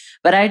this.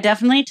 But I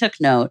definitely took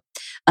note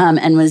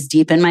and was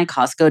deep in my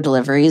Costco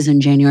deliveries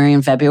in January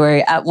and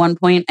February. At one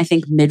point, I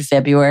think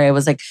mid-February, I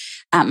was like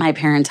at my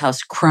parents'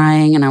 house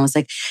crying. And I was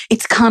like,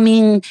 it's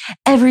coming.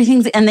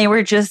 Everything's... And they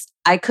were just...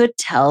 I could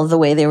tell the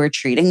way they were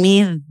treating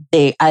me.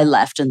 I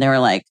left and they were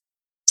like,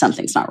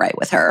 something's not right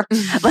with her.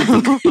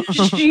 Like,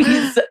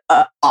 she's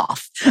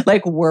off.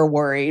 Like, we're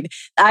worried.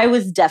 I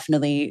was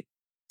definitely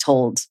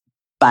told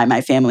by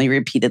my family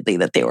repeatedly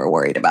that they were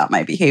worried about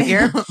my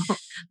behavior.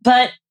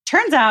 But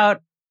turns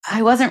out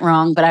I wasn't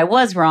wrong, but I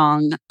was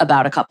wrong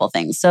about a couple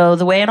things. So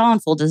the way it all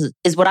unfolded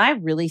is what I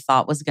really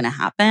thought was going to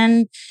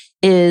happen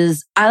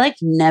is I like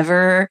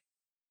never...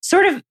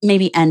 Sort of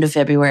maybe end of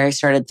February, I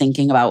started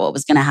thinking about what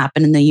was going to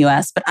happen in the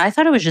US, but I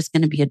thought it was just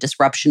going to be a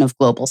disruption of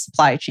global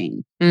supply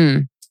chain.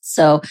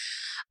 So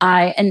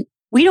and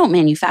we don't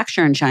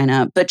manufacture in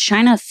China, but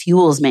China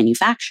fuels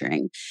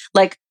manufacturing.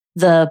 Like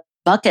the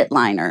bucket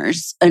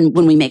liners, and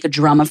when we make a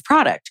drum of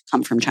product,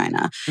 come from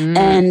China.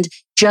 And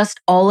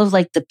just all of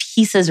like the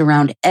pieces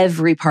around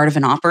every part of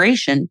an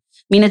operation.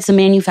 I mean, it's a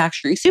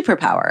manufacturing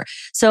superpower.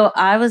 So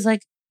I was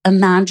like,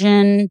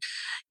 imagine,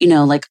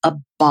 like a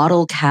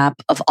bottle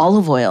cap of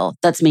olive oil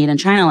that's made in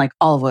China, like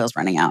olive oil's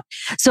running out.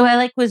 So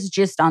I was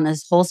just on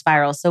this whole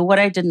spiral. So what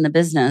I did in the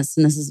business,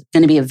 and this is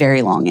going to be a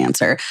very long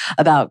answer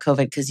about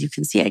COVID, because you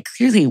can see I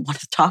clearly want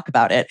to talk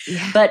about it,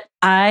 but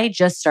I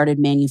just started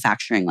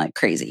manufacturing like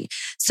crazy.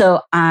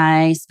 So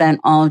I spent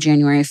all of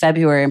January,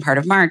 February, and part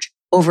of March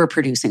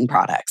overproducing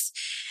products.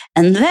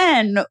 And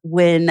then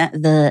when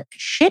the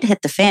shit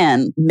hit the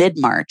fan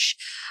mid-March,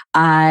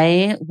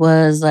 I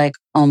was like,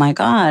 oh my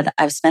God,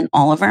 I've spent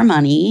all of our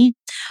money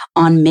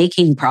on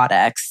making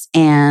products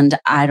and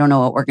I don't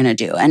know what we're going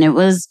to do. And it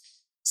was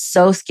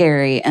so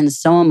scary and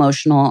so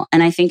emotional.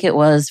 And I think it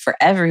was for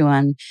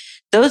everyone.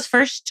 Those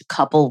first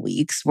couple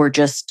weeks were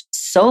just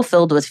so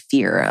filled with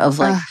fear of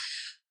like,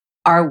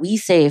 are we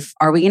safe?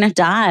 Are we going to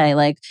die?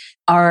 Like,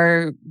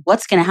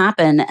 what's going to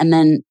happen? And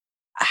then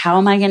how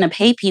am I going to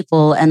pay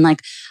people? And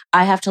like,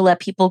 I have to let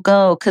people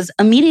go. Because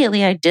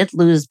immediately I did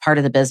lose part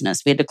of the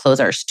business. We had to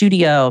close our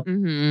studio.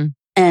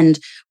 And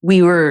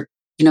we were,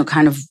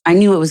 I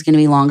knew it was going to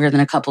be longer than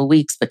a couple of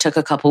weeks, but took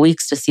a couple of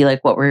weeks to see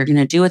like what we were going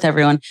to do with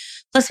everyone.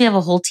 Plus we have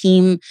a whole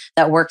team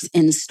that works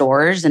in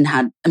stores and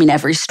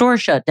every store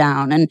shut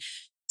down. And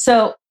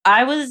so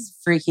I was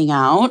freaking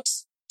out,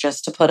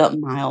 just to put it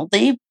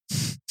mildly.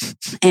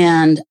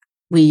 And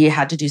we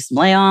had to do some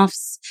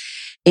layoffs.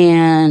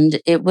 And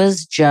it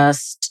was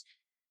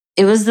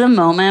the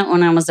moment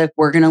when I was like,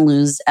 we're going to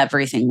lose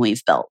everything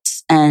we've built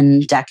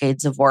and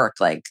decades of work.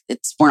 Like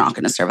we're not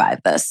going to survive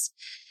this.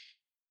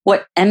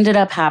 What ended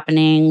up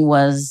happening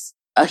was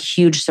a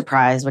huge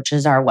surprise, which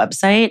is our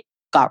website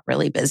got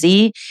really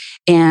busy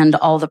and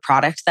all the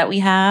product that we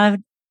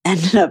had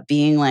ended up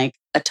being like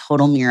a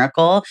total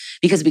miracle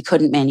because we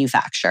couldn't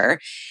manufacture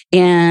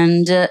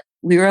and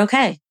we were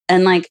okay.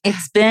 And like,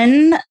 it's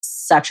been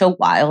such a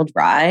wild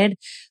ride.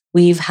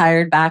 We've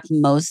hired back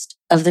most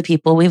of the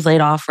people we've laid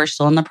off. We're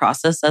still in the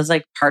process as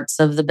like parts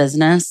of the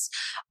business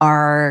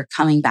are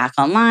coming back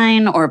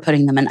online or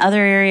putting them in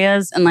other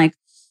areas. And like,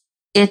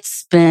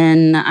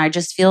 I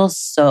just feel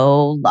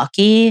so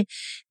lucky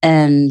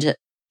and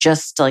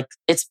just like,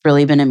 it's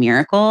really been a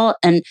miracle.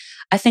 And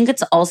I think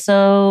it's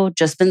also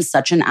just been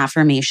such an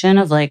affirmation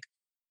of like,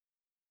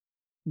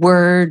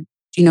 what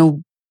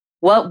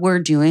we're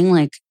doing,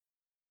 like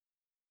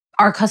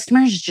our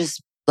customers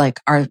just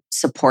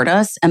support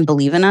us and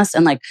believe in us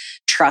and like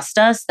trust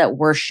us that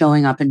we're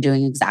showing up and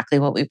doing exactly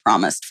what we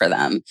promised for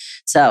them.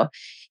 So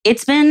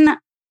it's been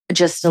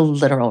just a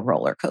literal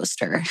roller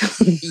coaster.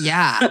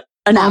 Yeah.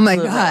 Oh my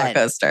God. Roller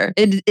coaster.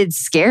 It's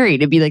scary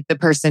to be like the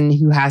person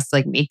who has to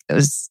like make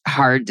those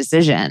hard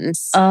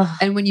decisions.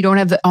 And when you don't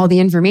have all the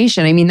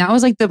information, that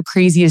was like the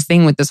craziest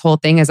thing with this whole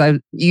thing is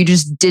you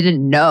just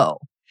didn't know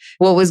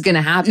what was going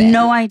to happen.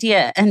 No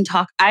idea. And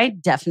I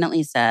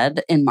definitely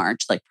said in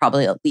March, like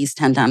probably at least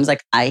 10 times,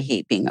 like, I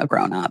hate being a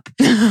grown up.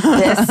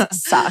 This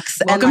sucks.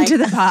 Welcome to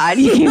the pod.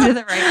 You came to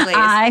the right place.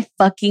 I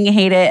fucking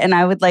hate it. And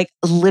I would like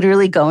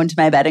literally go into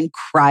my bed and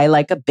cry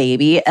like a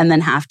baby and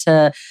then have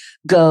to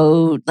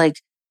go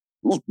like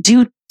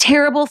do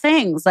terrible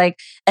things, like,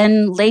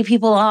 and lay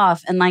people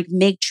off and like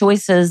make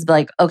choices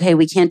like, okay,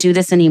 we can't do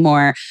this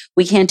anymore.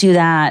 We can't do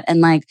that.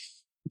 And like,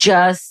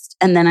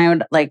 and then I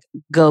would like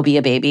go be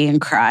a baby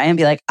and cry and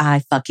be like,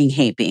 I fucking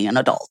hate being an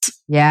adult.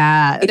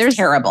 Yeah. It's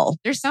terrible.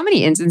 There's so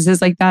many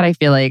instances like that. I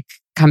feel like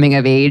coming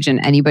of age, and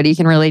anybody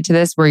can relate to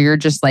this, where you're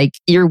just like,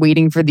 you're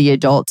waiting for the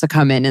adult to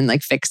come in and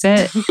like fix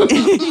it,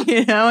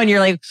 and you're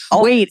like,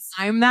 oh, wait,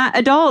 I'm that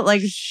adult.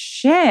 Like,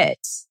 shit.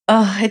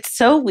 Oh, it's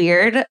so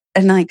weird.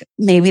 And like,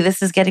 maybe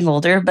this is getting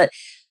older, but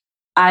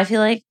I feel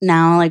like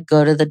now, like,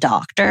 go to the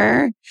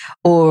doctor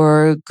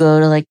or go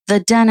to like the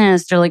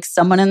dentist or like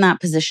someone in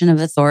that position of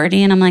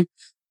authority. And I'm like,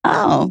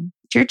 oh,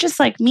 you're just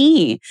like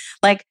me.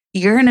 Like,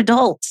 you're an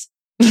adult.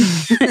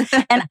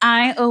 And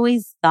I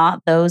always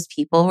thought those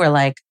people were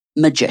like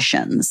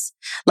magicians,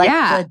 like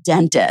the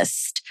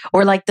dentist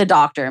or like the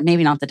doctor,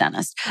 maybe not the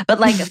dentist, but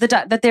like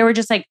that they were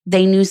just like,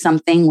 they knew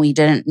something we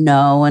didn't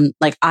know. And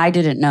like, I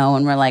didn't know.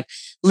 And we're like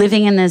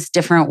living in this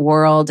different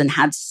world and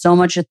had so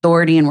much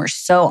authority and we're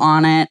so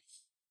on it.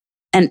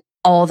 And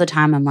all the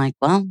time I'm like,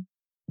 well,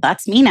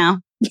 that's me now.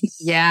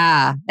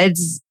 Yeah.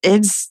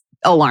 It's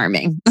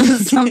alarming.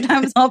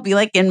 Sometimes I'll be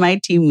like in my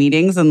team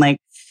meetings and like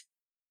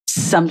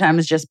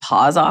sometimes just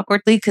pause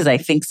awkwardly because I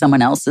think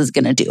someone else is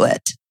going to do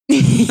it.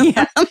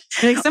 Yeah.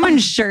 Like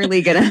someone's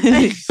surely going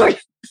to,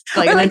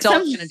 like an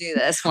adult's going to do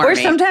this for me. Or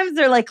sometimes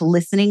they're like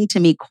listening to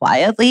me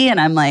quietly and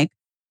I'm like,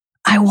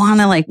 I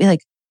want to like be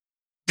like,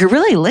 you're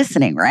really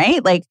listening,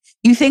 right? Like,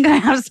 you think I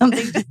have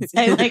something to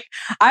say? Like,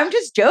 I'm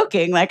just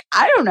joking. Like,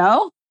 I don't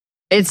know.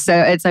 It's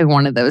like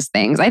one of those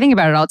things. I think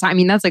about it all the time. I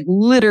mean, that's like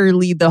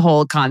literally the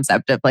whole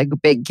concept of like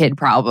big kid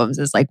problems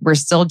is like, we're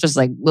still just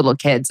like little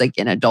kids, like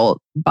in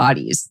adult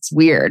bodies. It's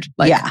weird.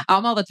 Like,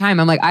 I'm all the time.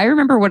 I'm like, I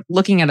remember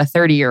looking at a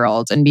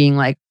 30-year-old and being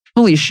like,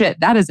 holy shit,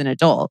 that is an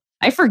adult.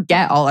 I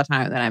forget all the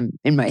time that I'm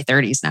in my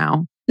 30s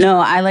now. No,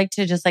 I like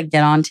to just like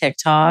get on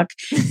TikTok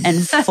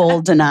and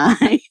full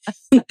deny.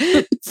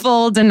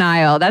 Full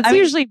denial. That's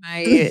usually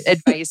my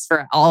advice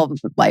for all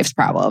life's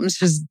problems.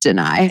 Just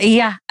deny.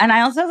 Yeah. And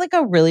I also have like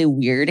a really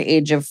weird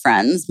age of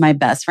friends. My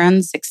best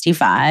friend's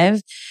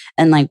 65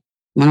 and like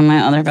one of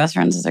my other best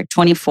friends is like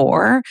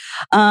 24.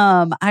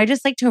 I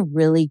just like to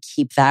really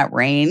keep that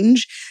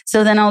range.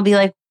 So then I'll be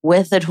like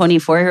with the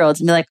 24-year-olds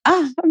and be like,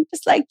 I'm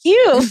just like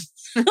you.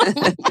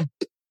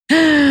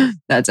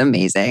 That's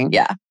amazing.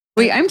 Yeah.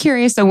 Wait, I'm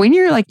curious. So when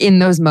you're like in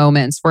those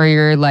moments where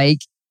you're like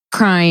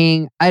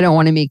crying, I don't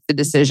want to make the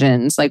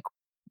decisions, like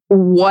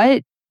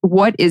what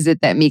is it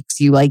that makes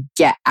you like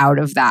get out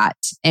of that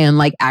and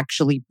like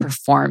actually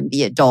perform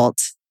the adult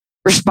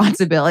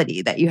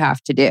responsibility that you have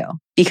to do?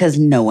 Because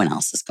no one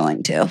else is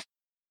going to.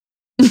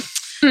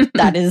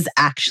 That is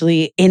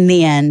actually, in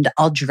the end,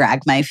 I'll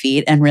drag my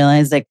feet and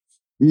realize like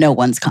no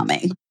one's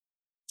coming.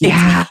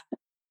 Yeah.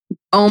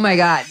 Oh my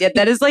God. Yeah,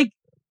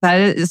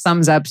 that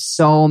sums up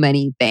so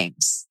many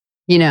things.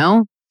 You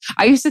know,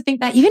 I used to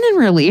think that even in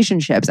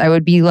relationships, I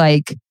would be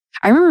like,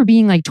 I remember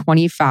being like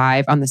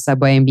 25 on the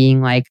subway and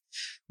being like,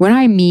 when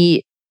I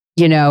meet,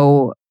 you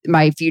know,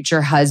 my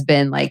future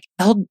husband, like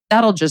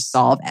that'll just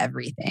solve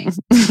everything.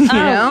 You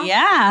know?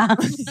 Yeah.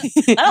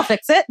 That'll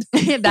fix it.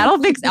 That'll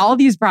fix all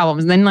these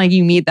problems. And then like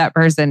you meet that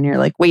person and you're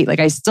like, wait, like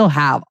I still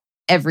have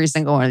every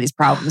single one of these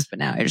problems, but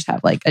now I just have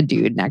like a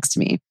dude next to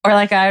me. Or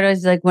like I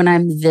was like, when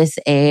I'm this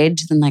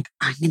age, then like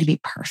I'm going to be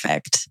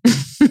perfect.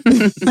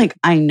 Like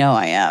I know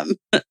I am.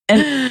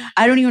 And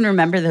I don't even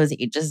remember those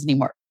ages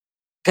anymore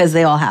because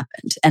they all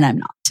happened and I'm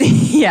not.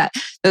 Yeah.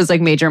 Those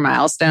like major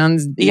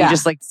milestones you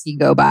just like see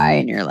go by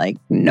and you're like,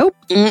 nope.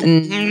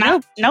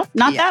 Nope,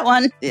 not that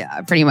one.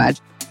 Yeah, pretty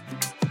much.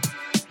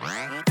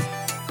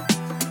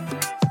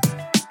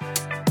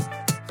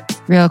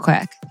 Real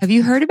quick, have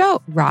you heard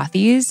about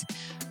Rothy's?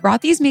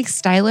 Rothy's makes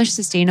stylish,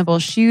 sustainable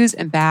shoes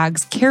and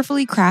bags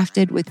carefully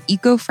crafted with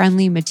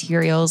eco-friendly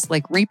materials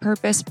like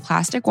repurposed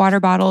plastic water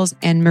bottles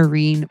and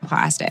marine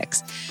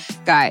plastics.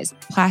 Guys,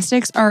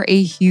 plastics are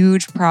a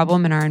huge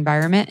problem in our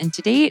environment, and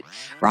to date,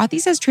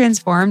 Rothy's has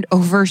transformed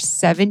over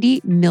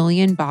 70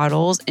 million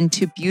bottles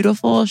into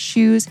beautiful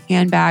shoes,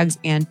 handbags,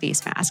 and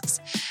face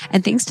masks.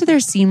 And thanks to their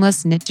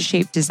seamless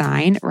knit-to-shape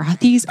design,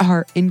 Rothy's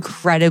are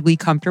incredibly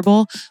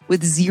comfortable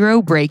with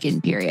zero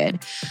break-in period.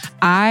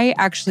 I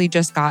actually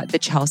just got the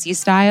Chelsea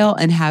style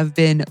and have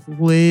been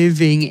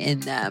living in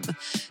them.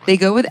 They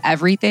go with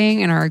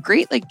everything and are a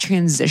great like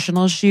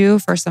transitional shoe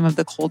for some of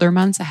the colder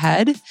months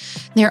ahead.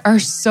 There are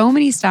so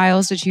many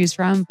styles to choose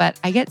from, but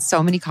I get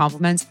so many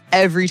compliments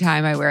every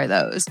time I wear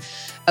those.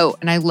 Oh,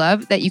 and I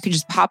love that you can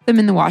just pop them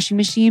in the washing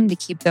machine to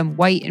keep them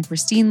white and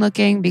pristine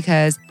looking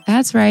because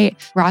that's right,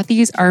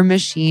 Rothy's are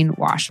machine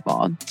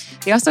washable.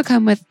 They also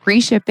come with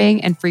free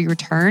shipping and free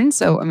returns.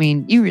 So, I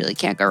mean, you really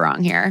can't go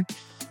wrong here.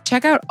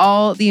 Check out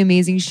all the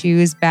amazing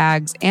shoes,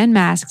 bags, and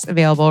masks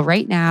available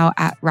right now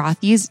at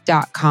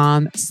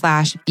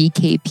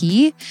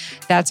rothys.com/BKP.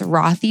 That's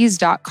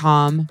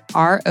rothys.com,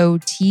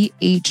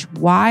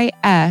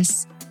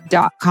 ROTHYS.com/BKP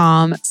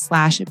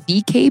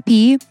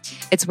rothy's.com/BKP.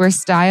 It's where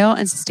style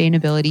and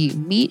sustainability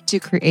meet to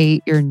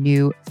create your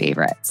new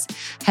favorites.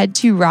 Head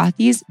to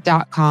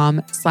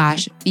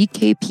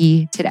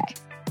rothy's.com/BKP today.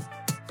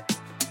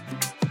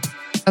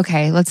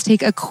 Okay, let's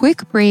take a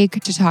quick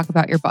break to talk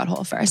about your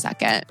butthole for a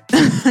second.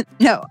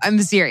 No,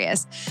 I'm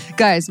serious.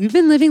 Guys, we've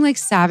been living like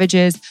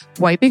savages,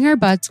 wiping our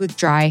butts with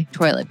dry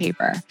toilet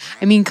paper.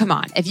 I mean, come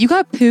on. If you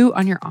got poo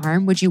on your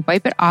arm, would you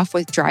wipe it off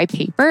with dry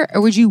paper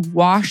or would you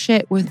wash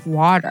it with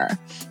water? I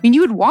mean,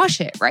 you would wash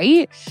it,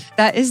 right?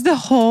 That is the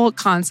whole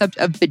concept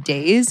of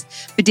bidets.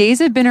 Bidets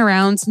have been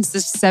around since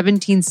the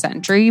 17th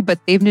century, but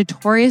they've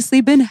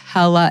notoriously been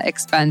hella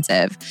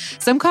expensive,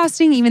 some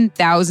costing even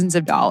thousands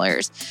of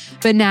dollars.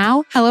 But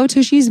now, Hello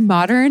Tushy's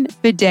modern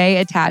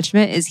bidet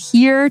attachment is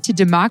here to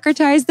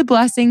democratize the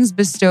blessings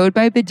bestowed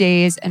by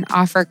bidets and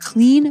offer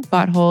clean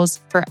buttholes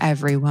for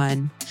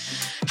everyone.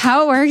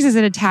 How it works is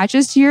it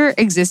attaches to your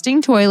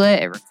existing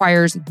toilet. It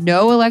requires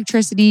no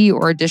electricity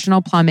or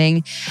additional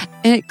plumbing,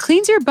 and it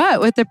cleans your butt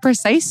with a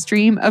precise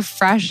stream of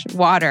fresh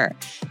water.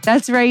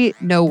 That's right,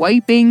 no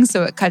wiping,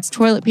 so it cuts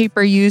toilet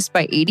paper use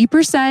by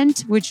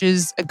 80%, which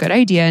is a good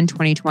idea in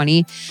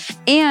 2020.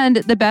 And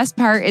the best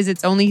part is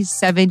it's only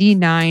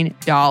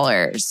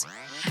 $79.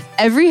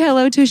 Every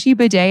Hello Tushy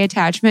bidet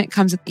attachment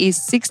comes with a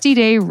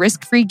 60-day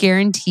risk-free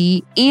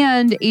guarantee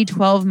and a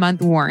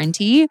 12-month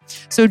warranty.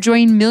 So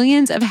join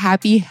millions of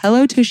happy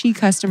Hello Tushy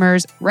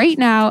customers right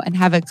now and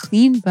have a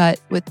clean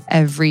butt with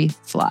every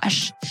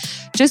flush.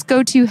 Just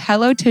go to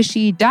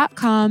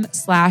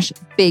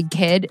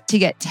hellotushy.com/bigkid to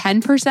get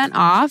 10%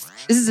 off.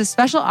 This is a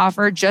special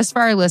offer just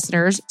for our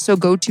listeners. So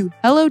go to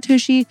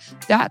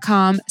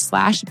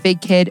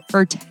hellotushy.com/bigkid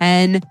for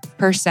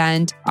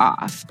 10%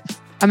 off.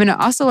 I'm going to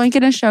also link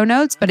it in show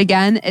notes, but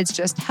again, it's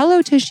just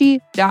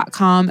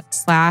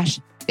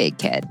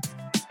hellotushy.com/bigkid.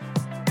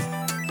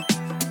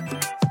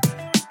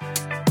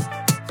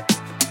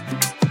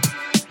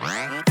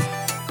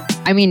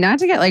 I mean, not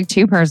to get like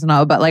too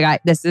personal, but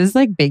like this is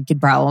like big kid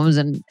problems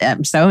and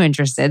I'm so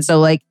interested. So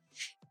like,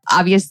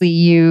 obviously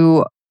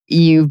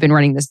you've been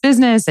running this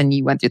business and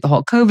you went through the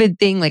whole COVID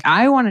thing. Like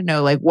I want to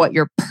know like what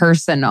your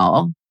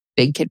personal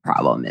big kid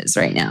problem is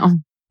right now.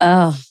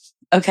 Oh,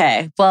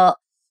 okay. Well,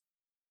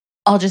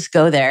 I'll just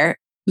go there.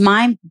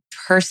 My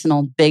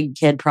personal big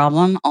kid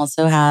problem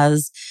also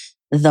has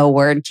the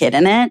word kid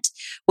in it,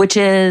 which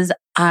is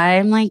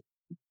I'm like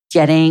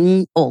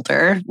getting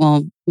older.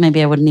 Well,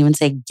 maybe I wouldn't even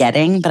say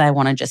getting, but I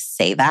want to just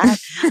say that.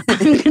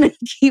 I'm going to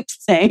keep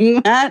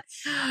saying that.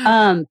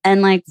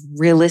 And like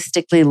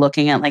realistically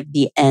looking at like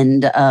the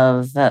end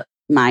of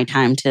my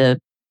time to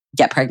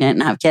get pregnant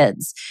and have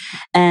kids.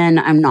 And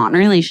I'm not in a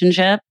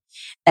relationship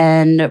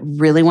and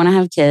really want to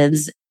have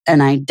kids.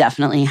 And I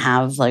definitely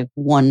have like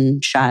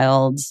one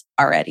child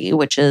already,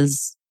 which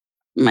is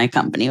my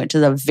company, which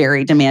is a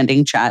very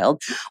demanding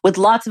child with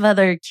lots of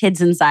other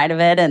kids inside of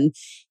it. And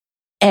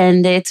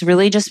it's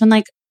really just been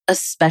like,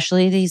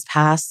 especially these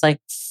past like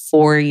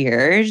 4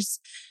 years,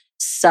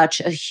 such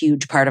a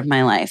huge part of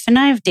my life. And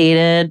I've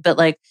dated, but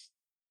like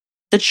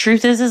the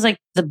truth is like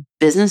the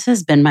business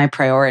has been my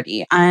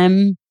priority.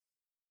 I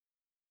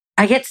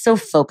get so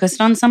focused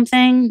on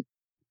something.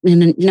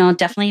 And, you know,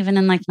 definitely even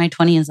in like my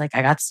 20s, like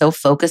I got so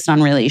focused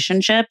on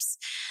relationships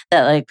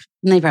that like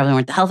they probably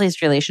weren't the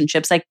healthiest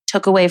relationships. Like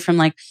took away from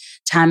like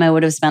time I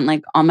would have spent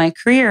like on my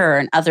career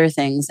and other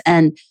things.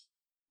 And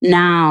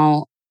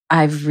now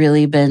I've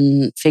really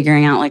been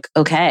figuring out like,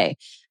 okay,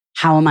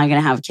 how am I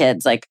going to have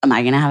kids? Like, am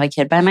I going to have a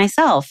kid by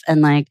myself?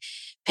 And like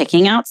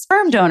picking out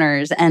sperm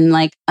donors and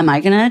like, am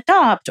I going to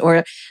adopt?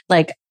 Or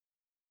like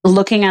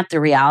looking at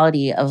the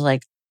reality of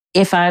like,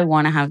 if I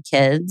want to have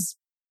kids,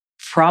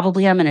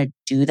 probably I'm going to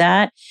do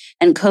that.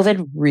 And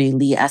COVID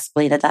really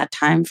escalated that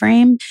time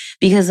frame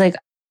because like,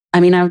 I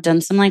mean, I've done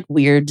some like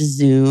weird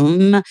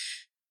Zoom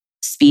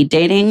speed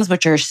datings,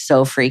 which are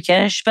so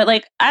freakish, but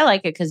like, I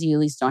like it because you at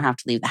least don't have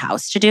to leave the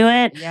house to do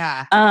it.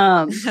 Yeah.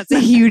 That's a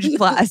huge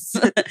plus.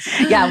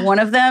 Yeah. One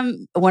of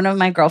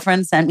my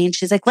girlfriends sent me and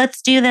she's like,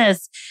 let's do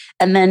this.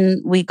 And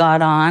then we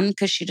got on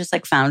because she just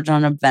like found it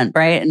on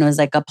Eventbrite and it was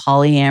like a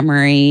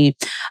polyamory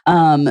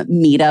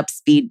meetup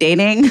speed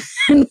dating.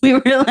 And we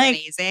were like,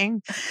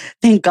 amazing.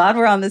 Thank God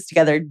we're on this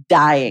together,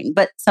 dying.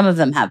 But some of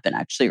them have been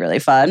actually really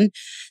fun.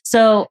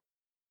 So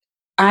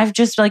I've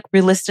just like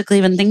realistically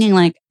been thinking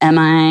like, I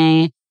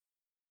mean,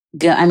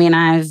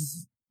 I've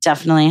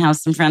definitely have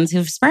some friends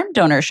who've sperm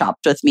donor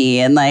shopped with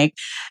me and like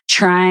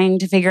trying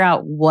to figure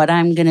out what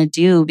I'm going to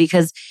do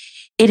because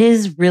it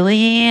is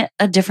really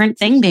a different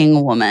thing being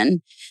a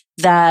woman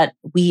that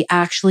we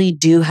actually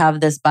do have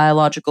this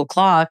biological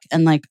clock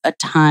and like a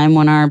time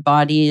when our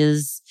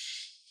bodies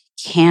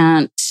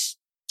I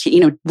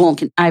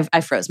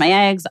froze my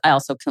eggs. I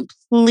also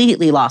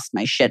completely lost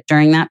my shit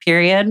during that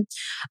period.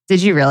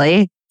 Did you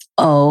really?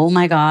 Oh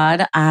my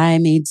God. I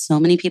made so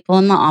many people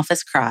in the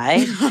office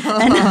cry.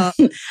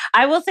 And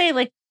I will say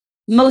like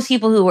most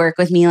people who work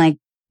with me, like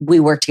we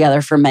worked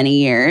together for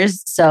many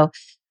years. So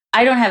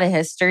I don't have a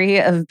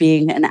history of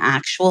being an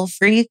actual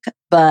freak,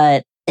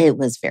 but it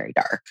was very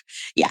dark.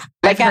 Yeah.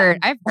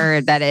 I've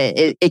heard that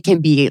it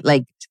can be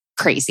like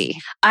crazy.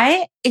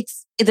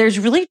 There's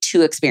really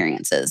two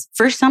experiences.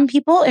 For some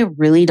people, it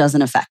really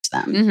doesn't affect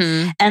them.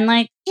 Mm-hmm. And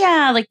like,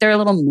 yeah, like they're a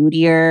little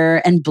moodier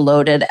and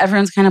bloated.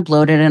 Everyone's kind of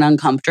bloated and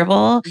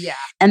uncomfortable. Yeah.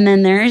 And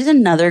then there is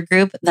another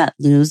group that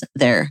lose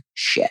their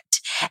shit.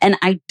 And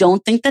I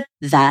don't think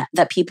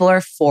that people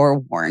are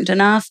forewarned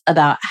enough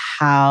about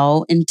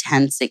how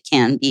intense it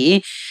can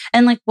be.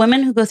 And like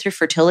women who go through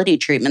fertility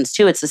treatments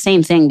too, it's the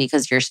same thing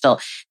because you're still,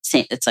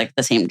 it's like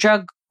the same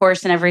drug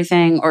course and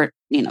everything, or,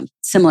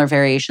 similar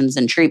variations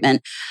in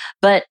treatment.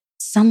 But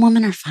some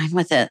women are fine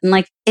with it. And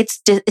like,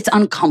 it's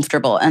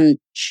uncomfortable. And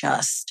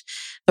just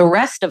the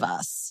rest of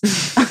us,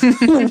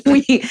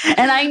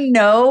 and I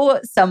know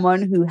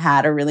someone who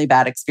had a really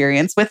bad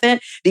experience with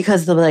it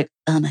because they'll be like,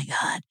 oh my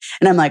God.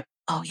 And I'm like,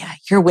 oh yeah,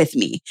 you're with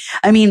me.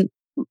 I mean,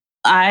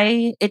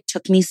 it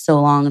took me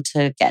so long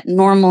to get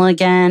normal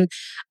again.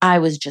 I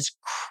was just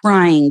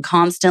crying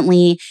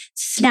constantly,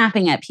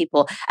 snapping at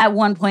people. At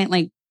one point,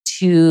 like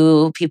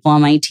 2 people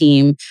on my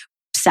team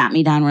sat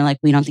me down and were like,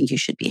 we don't think you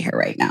should be here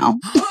right now.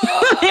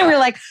 They were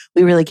like,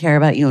 we really care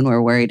about you and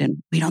we're worried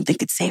and we don't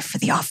think it's safe for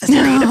the office for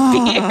you to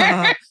be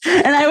here.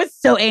 And I was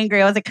so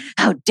angry. I was like,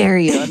 how dare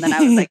you? And then I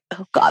was like,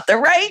 oh God, they're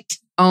right.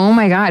 Oh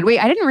my God. Wait,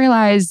 I didn't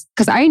realize,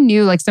 because I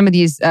knew like some of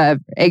these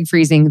egg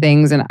freezing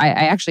things, and I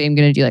actually am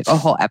going to do like a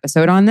whole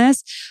episode on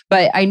this,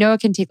 but I know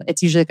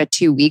it's usually like a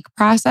 2-week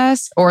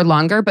process or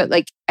longer, but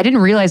like I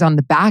didn't realize on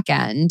the back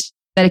end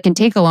that it can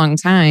take a long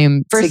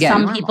time for to get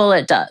some normal. people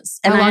it does.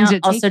 How And long I did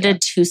it also take you?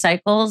 did 2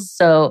 cycles,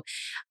 so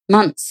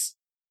months.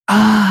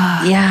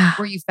 Yeah.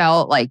 Where you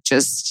felt like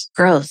just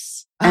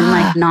gross and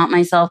like not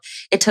myself.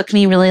 It took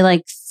me really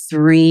like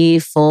 3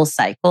 full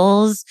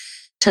cycles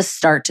to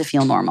start to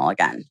feel normal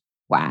again.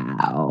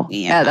 Wow.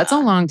 Yeah, that's a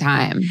long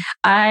time.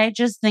 I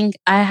just think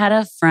I had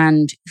a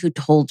friend who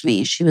told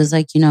me, she was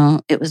like,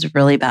 it was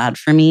really bad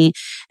for me.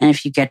 And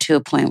if you get to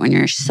a point when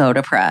you're so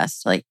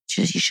depressed, like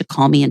you should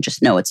call me and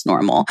just know it's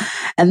normal.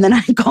 And then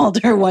I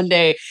called her one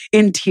day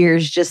in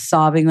tears, just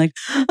sobbing like,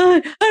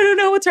 I don't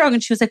know what's wrong.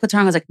 And she was like, what's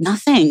wrong? I was like,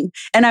 nothing.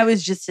 And I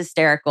was just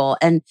hysterical.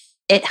 And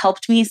it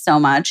helped me so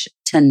much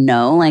to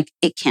know like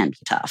it can be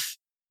tough.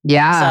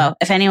 Yeah. So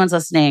if anyone's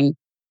listening,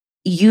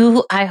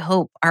 you, I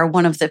hope, are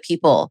one of the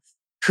people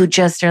who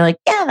just are like,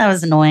 yeah, that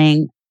was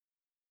annoying.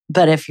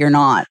 But if you're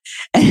not,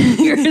 and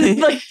you're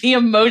like the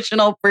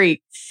emotional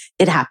freak,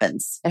 it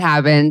happens. It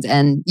happens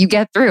and you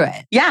get through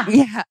it. Yeah.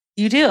 Yeah.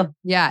 You do.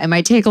 Yeah. It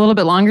might take a little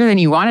bit longer than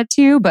you want it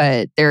to,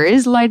 but there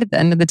is light at the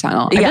end of the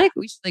tunnel. I feel like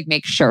we should like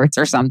make shirts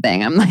or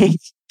something. I'm like,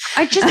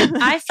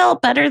 I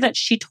felt better that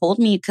she told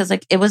me because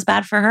like it was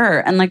bad for her.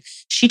 And like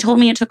she told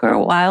me it took her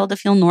a while to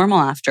feel normal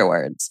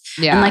afterwards.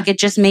 Yeah. And like it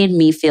just made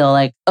me feel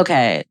like,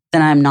 okay,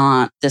 then I'm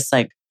not this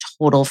like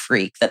total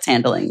freak that's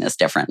handling this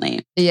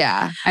differently.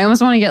 Yeah. I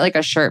almost want to get like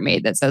a shirt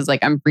made that says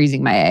like, I'm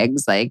freezing my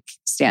eggs, like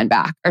stand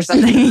back or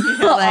something.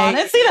 Like,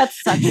 honestly,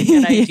 that's such a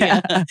good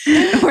idea.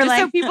 Yeah. Or like,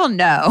 so people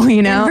know,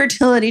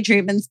 infertility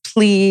treatments,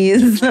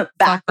 please.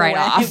 Fuck right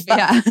off.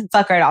 Yeah.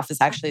 Fuck right off is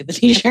actually the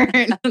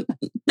t-shirt.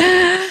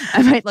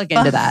 I might look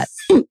into that.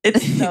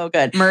 It's so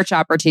good. Merch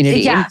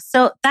opportunity. Yeah.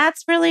 So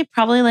that's really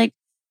probably like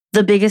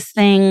the biggest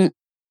thing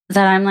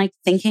that I'm like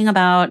thinking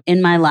about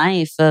in my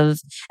life and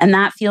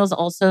that feels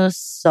also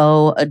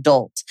so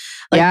adult.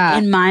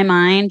 Like in my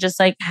mind, just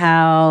like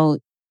how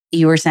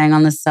you were saying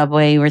on the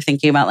subway, you were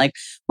thinking about like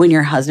when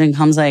your husband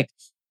comes, like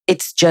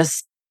it's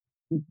just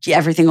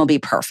everything will be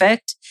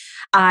perfect.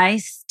 I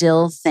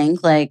still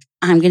think like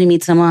I'm going to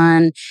meet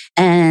someone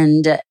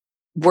and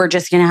we're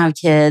just going to have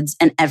kids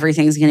and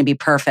everything's going to be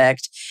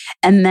perfect.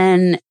 And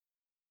then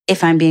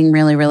if I'm being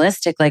really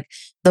realistic, like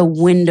the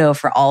window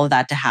for all of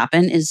that to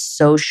happen is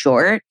so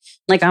short.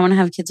 Like I want to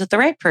have kids with the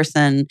right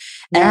person.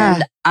 Yeah.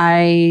 And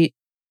I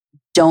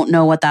don't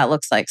know what that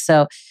looks like.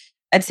 So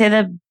I'd say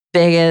the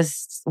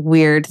biggest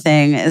weird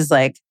thing is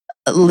like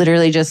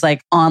literally just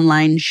like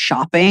online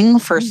shopping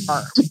for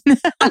sperm.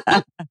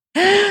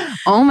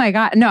 Oh my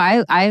God. No,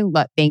 I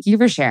thank you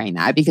for sharing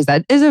that because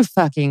that is a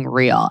fucking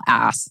real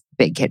ass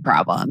big kid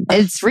problem.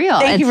 It's real.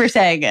 Thank you for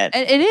saying it.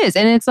 It is.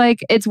 And it's like,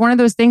 it's one of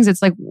those things,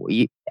 it's like,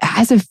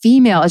 as a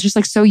female, it's just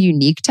like so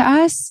unique to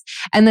us.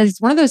 And then it's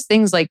one of those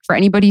things like for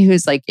anybody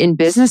who's like in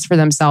business for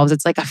themselves,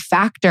 it's like a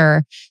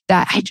factor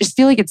that I just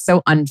feel like it's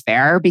so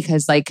unfair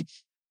because like,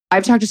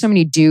 I've talked to so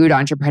many dude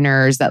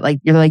entrepreneurs that like,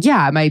 you're like,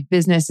 yeah, my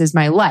business is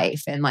my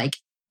life. And like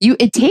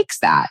it takes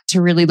that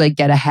to really like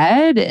get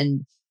ahead.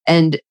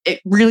 And it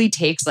really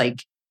takes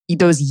like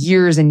those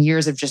years and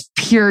years of just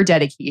pure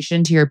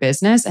dedication to your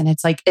business. And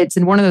it's like, it's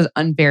in one of those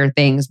unfair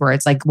things where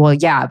it's like, well,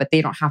 yeah, but they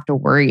don't have to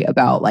worry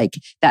about like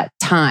that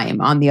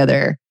time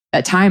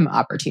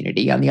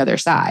opportunity on the other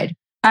side.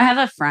 I have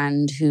a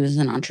friend who's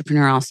an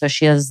entrepreneur also.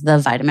 She has the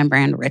vitamin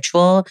brand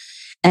Ritual.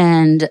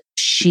 And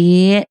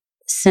she,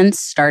 since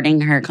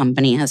starting her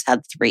company, has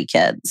had 3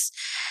 kids.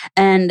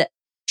 And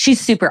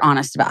she's super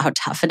honest about how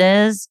tough it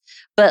is.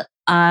 But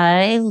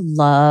I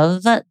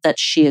love that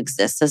she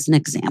exists as an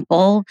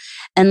example.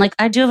 And like,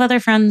 I do have other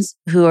friends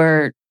who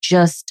are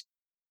just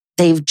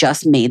they've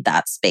just made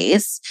that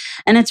space.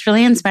 And it's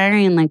really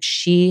inspiring. Like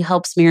she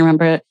helps me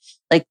remember,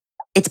 like,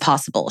 it's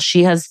possible.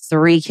 She has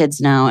 3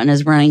 kids now and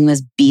is running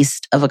this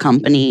beast of a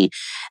company.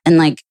 And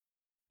like,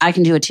 I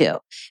can do it too.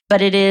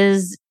 But it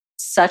is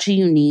such a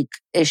unique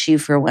issue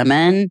for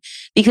women,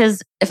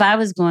 because if I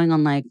was going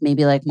on like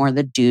maybe like more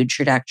the dude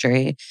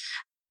trajectory,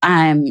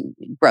 I'm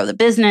grow the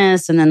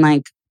business and then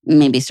like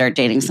maybe start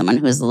dating someone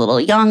who is a little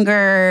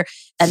younger,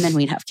 and then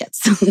we'd have kids.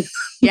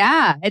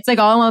 Yeah, it's like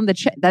all on the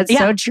that's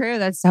so true.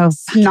 That's so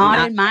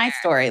not in my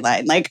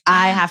storyline. Like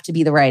I have to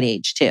be the right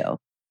age too.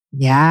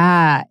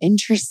 Yeah,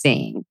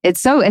 interesting.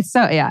 It's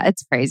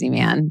crazy,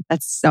 man.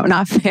 That's so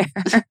not fair.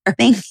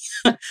 Thank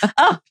you.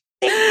 Oh,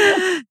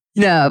 thank you.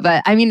 No,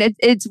 but I mean,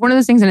 it's one of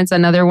those things, and it's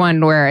another one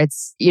where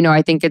it's,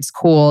 I think it's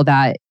cool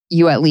that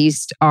you at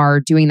least are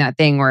doing that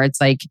thing where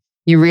it's like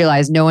you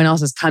realize no one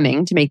else is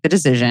coming to make the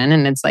decision,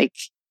 and it's like,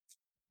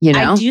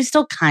 I do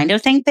still kind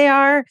of think they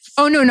are.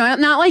 Oh no, not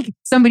like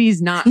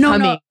somebody's not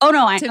coming. No. Oh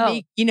no, I to know.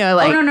 Make,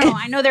 like no.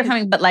 I know they're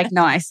coming, but like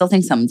no, I still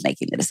think someone's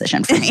making the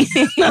decision for me.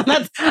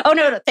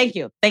 No. Thank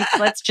you.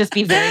 Let's just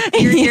be very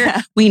clear here.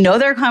 We know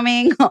they're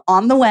coming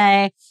on the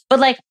way, but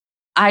like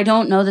I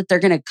don't know that they're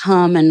going to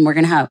come and we're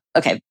going to have.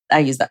 Okay, I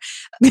use that.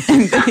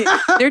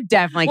 They're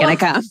definitely going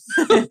to come.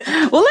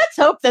 Well, let's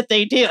hope that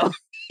they do.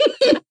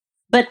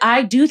 But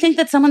I do think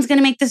that someone's going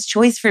to make this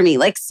choice for me.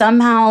 Like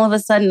somehow all of a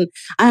sudden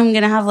I'm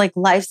going to have like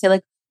life say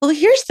like, well,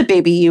 here's the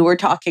baby you were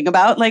talking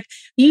about. Like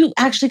you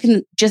actually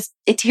can just,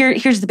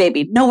 here's the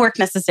baby, no work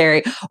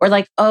necessary. Or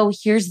like, oh,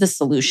 here's the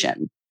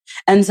solution.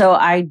 And so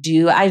I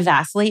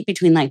vacillate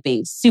between like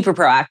being super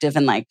proactive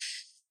and like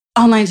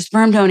online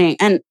sperm donating.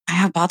 And I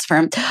have bought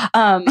sperm.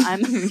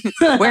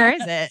 Where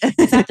is it?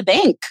 It's at the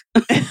bank.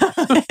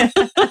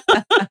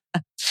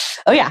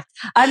 Oh yeah,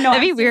 no, that'd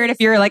be weird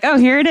if you were like, "Oh,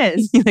 here it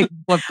is." Like,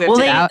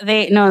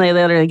 they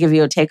literally give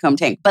you a take-home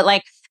tank. But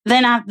like,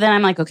 then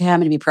I'm like, okay,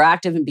 I'm going to be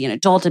proactive and be an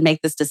adult and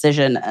make this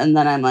decision. And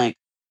then I'm like,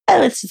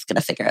 it's just going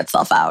to figure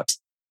itself out.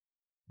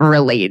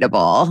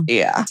 Relatable,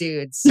 yeah,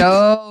 dude,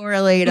 so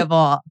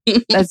relatable.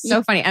 That's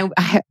so funny.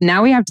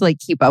 Now we have to like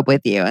keep up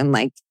with you and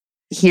like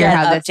hear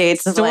how the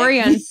story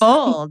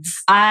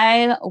unfolds.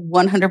 I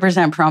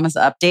 100% promise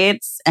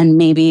updates, and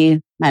maybe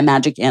my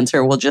magic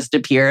answer will just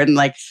appear and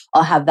like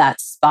I'll have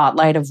that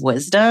spotlight of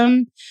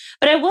wisdom.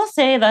 But I will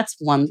say that's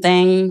one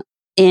thing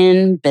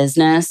in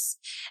business,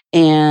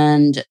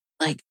 and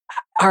like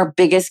our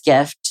biggest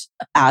gift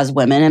as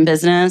women in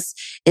business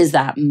is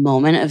that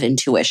moment of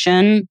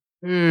intuition.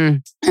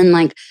 And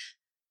like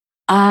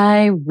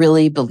I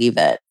really believe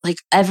it. Like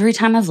every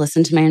time I've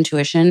listened to my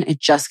intuition, it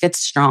just gets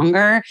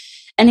stronger.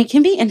 And it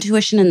can be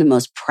intuition in the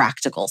most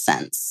practical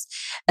sense.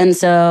 And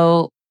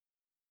so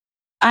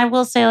I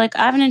will say like,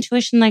 I have an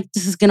intuition, like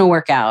this is going to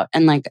work out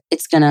and like,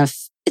 it's going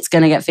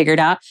to get figured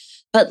out.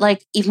 But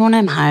like, even when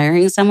I'm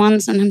hiring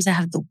someone, sometimes I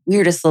have the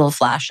weirdest little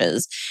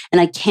flashes and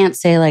I can't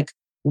say like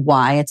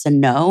why it's a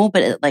no,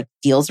 but it like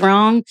feels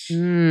wrong.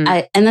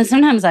 And then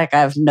sometimes like I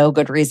have no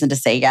good reason to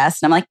say yes.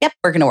 And I'm like, yep,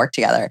 we're going to work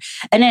together.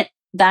 And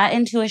that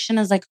intuition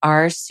is like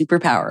our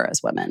superpower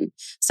as women.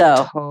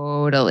 So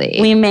totally,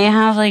 we may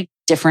have like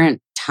different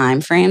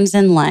time frames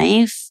in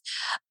life,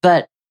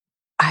 but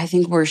I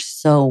think we're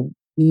so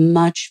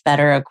much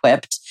better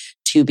equipped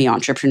to be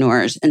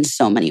entrepreneurs in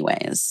so many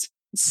ways.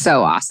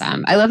 So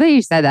awesome. I love that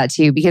you said that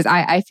too, because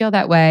I feel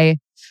that way.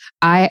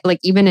 I like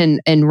even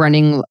in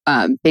running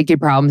Big Kid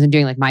Problems and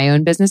doing like my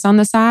own business on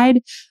the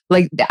side,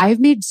 like I've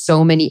made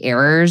so many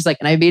errors, like,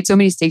 and I've made so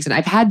many mistakes, and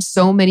I've had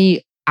so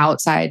many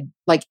outside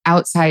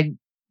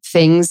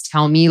things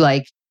tell me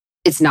like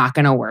it's not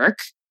going to work,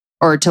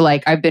 or to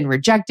like I've been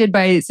rejected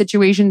by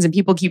situations and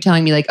people keep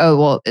telling me like, oh,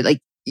 well, like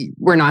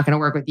we're not going to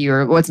work with you,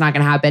 or what's not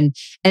going to happen.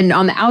 And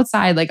on the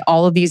outside, like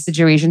all of these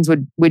situations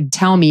would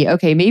tell me,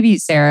 okay, maybe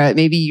Sarah,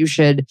 maybe you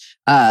should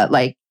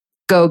like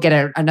go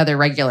get another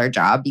regular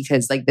job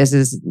because like this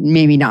is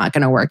maybe not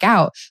going to work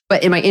out.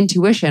 But in my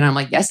intuition, I'm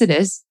like, yes, it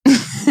is.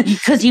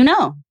 Because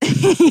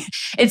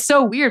it's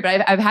so weird,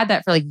 but I've had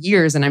that for like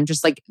years, and I'm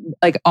just like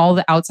all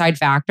the outside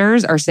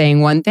factors are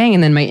saying one thing,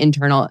 and then my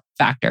internal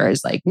factor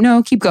is like,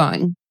 no, keep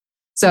going.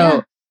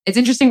 So it's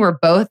interesting. We're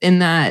both in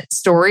that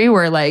story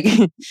where like,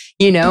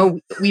 we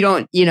don't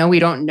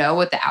know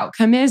what the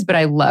outcome is, but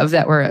I love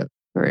that we're.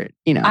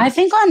 I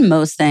think on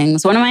most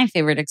things, one of my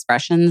favorite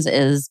expressions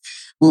is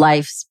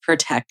life's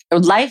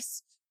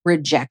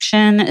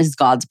rejection is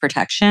God's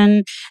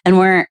protection. And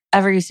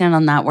wherever you stand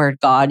on that word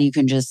God, you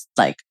can just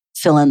like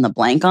fill in the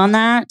blank on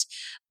that.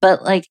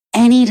 But like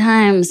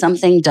anytime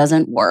something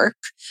doesn't work,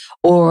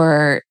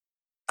 or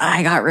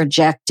I got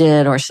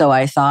rejected, or so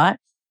I thought,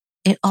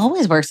 it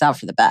always works out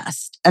for the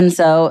best. And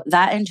so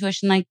that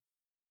intuition, like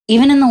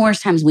even in the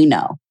worst times, we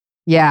know.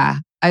 Yeah,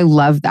 I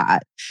love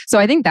that. So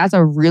I think that's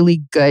a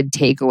really good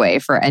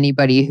takeaway for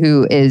anybody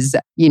who is,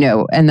 in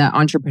the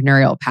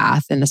entrepreneurial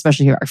path, and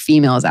especially our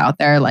females out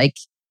there, like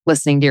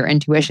listening to your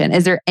intuition.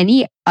 Is there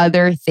any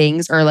other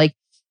things, or like,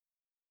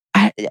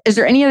 is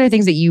there any other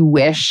things that you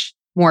wish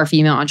more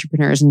female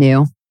entrepreneurs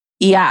knew?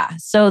 Yeah.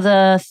 So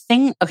so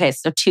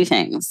 2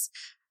 things.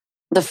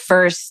 The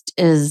first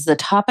is the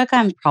topic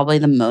I'm probably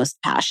the most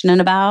passionate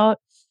about,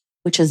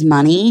 which is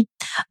money.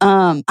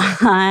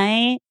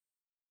 I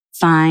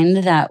find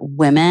that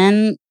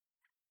women,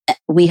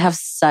 we have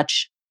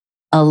such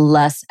a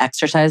less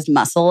exercised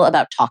muscle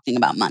about talking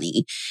about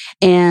money.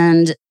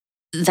 And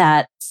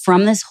that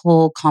from this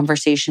whole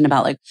conversation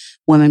about like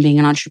women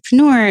being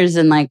entrepreneurs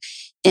and like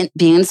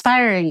being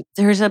inspiring,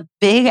 there's a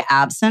big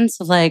absence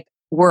of like,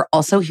 we're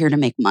also here to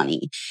make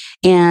money.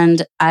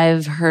 And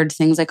I've heard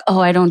things like, oh,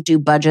 I don't do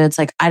budgets.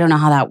 Like, I don't know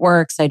how that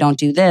works. I don't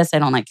do this. I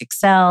don't like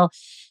Excel.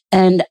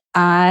 And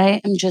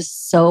I am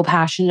just so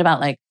passionate about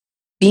like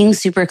being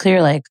super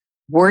clear, like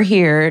we're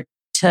here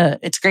to,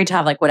 it's great to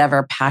have like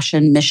whatever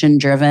passion, mission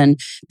driven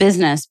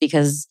business,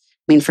 because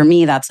I mean, for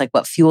me, that's like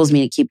what fuels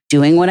me to keep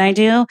doing what I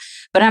do.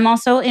 But I'm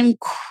also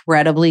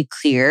incredibly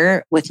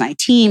clear with my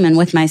team and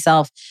with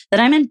myself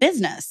that I'm in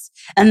business.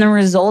 And the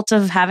result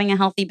of having a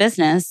healthy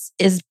business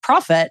is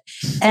profit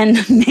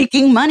and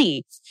making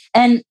money.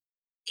 And,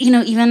 you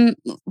know, even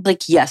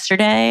like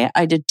yesterday,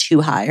 I did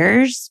 2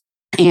 hires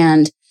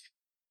and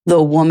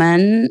the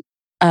woman,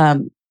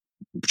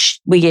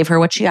 we gave her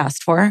what she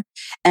asked for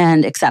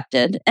and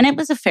accepted. And it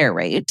was a fair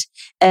rate.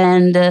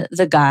 And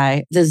the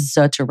guy, this is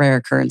such a rare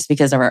occurrence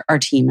because our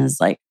team is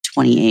like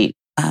 28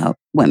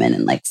 women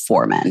and like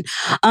 4 men.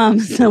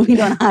 So we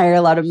don't hire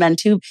a lot of men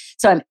too.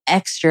 So I'm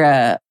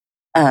extra,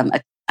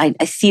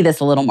 I see this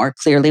a little more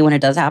clearly when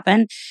it does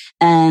happen.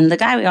 And the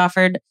guy we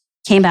offered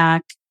came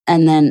back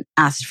and then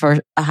asked for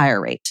a higher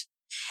rate.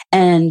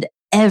 And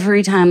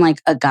every time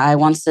like a guy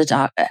wants to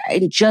talk,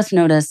 I just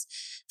notice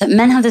that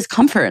men have this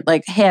comfort,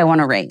 like, hey, I want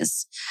to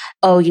raise.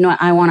 Oh, you know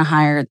what? I want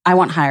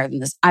higher than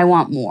this. I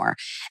want more.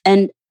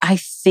 And I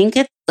think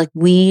it like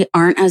we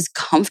aren't as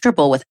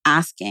comfortable with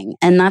asking.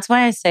 And that's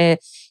why I say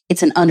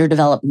it's an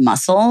underdeveloped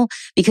muscle,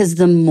 because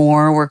the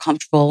more we're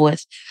comfortable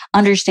with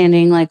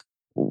understanding like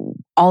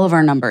all of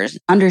our numbers,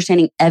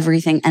 understanding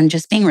everything, and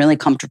just being really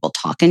comfortable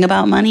talking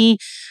about money,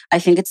 I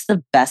think it's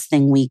the best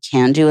thing we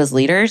can do as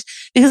leaders,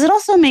 because it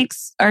also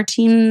makes our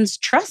teams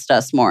trust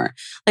us more.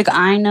 Like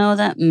I know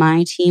that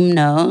my team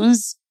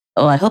knows,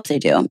 oh, I hope they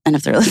do. And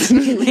if they're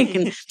listening, they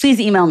can please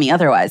email me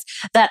otherwise,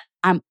 that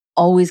I'm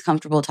always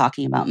comfortable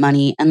talking about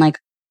money. And like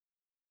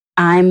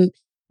I'm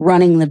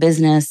running the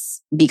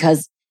business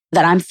because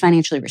that I'm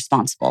financially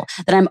responsible,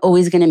 that I'm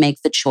always going to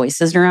make the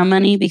choices around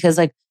money because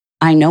like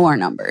I know our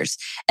numbers,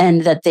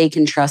 and that they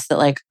can trust that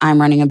like I'm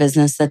running a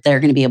business that they're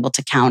going to be able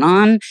to count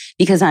on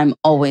because I'm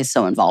always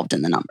so involved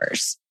in the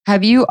numbers.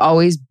 Have you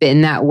always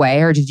been that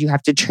way, or did you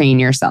have to train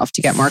yourself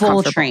to get more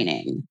comfortable? Full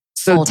training.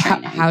 So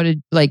how did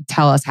like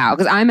tell us how?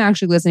 Because I'm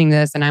actually listening to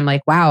this and I'm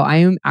like, wow, I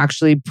am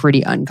actually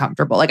pretty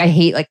uncomfortable. Like I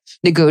hate like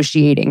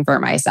negotiating for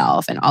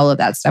myself and all of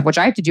that stuff, which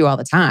I have to do all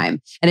the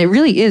time. And it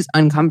really is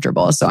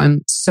uncomfortable. So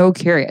I'm so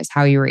curious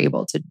how you were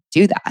able to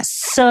do that.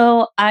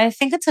 So I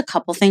think it's a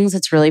couple things.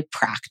 It's really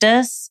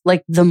practice.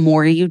 Like the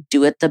more you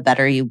do it, the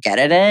better you get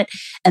at it.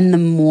 And the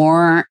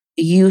more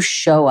you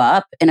show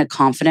up in a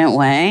confident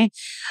way.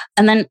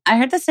 And then I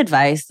heard this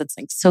advice that's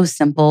like so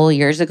simple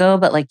years ago,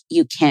 but like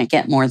you can't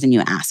get more than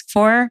you ask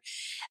for.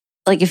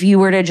 Like if you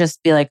were to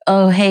just be like,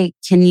 oh, hey,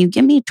 can you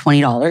give me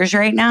 $20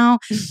 right now?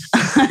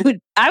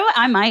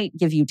 I might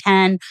give you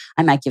 10.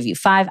 I might give you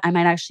 5. I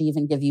might actually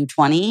even give you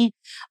 20,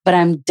 but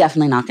I'm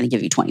definitely not going to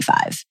give you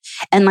 25.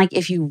 And like,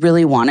 if you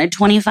really wanted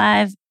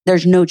 25,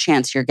 there's no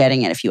chance you're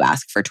getting it if you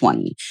ask for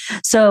 20.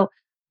 So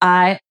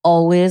I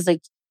always like,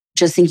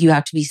 just think you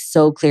have to be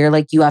so clear.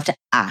 Like you have to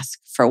ask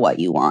for what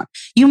you want.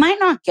 You might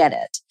not get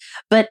it,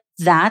 but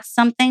that's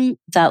something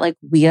that like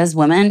we as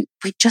women,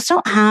 we just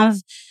don't have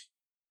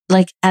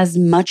like as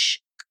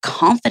much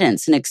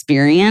confidence and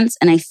experience.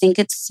 And I think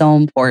it's so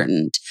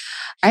important.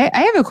 I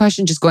have a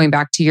question just going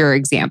back to your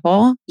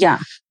example. Yeah.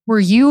 Were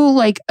you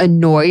like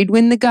annoyed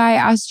when the guy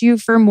asked you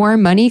for more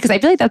money? Because I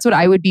feel like that's what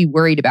I would be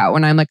worried about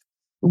when I'm like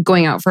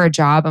going out for a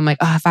job. I'm like,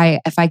 oh,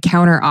 if I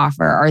counter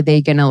offer, are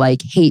they gonna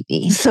like hate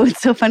me? So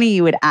it's so funny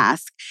you would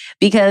ask,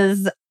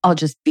 because I'll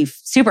just be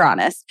super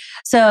honest.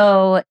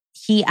 So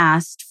he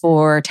asked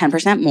for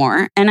 10%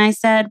 more. And I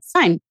said,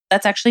 fine,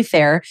 that's actually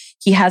fair.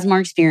 He has more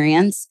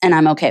experience and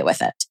I'm okay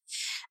with it.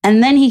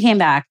 And then he came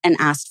back and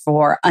asked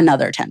for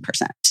another 10%.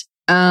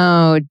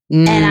 Oh.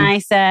 And I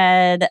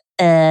said,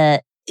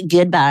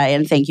 goodbye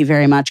and thank you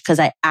very much, because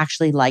I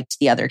actually liked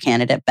the other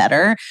candidate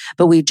better,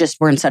 but we just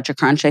were in such a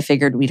crunch. I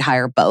figured we'd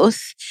hire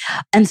both.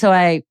 And so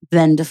I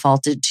then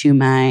defaulted to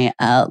my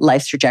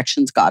life's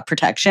rejections, God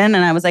protection.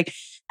 And I was like,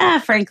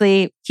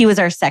 frankly, he was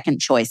our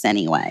second choice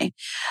anyway.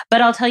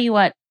 But I'll tell you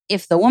what,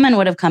 if the woman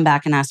would have come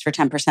back and asked for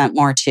 10%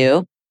 more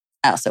too,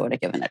 I also would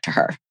have given it to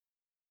her.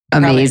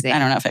 Amazing. Probably, I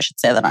don't know if I should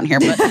say that on here,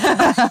 but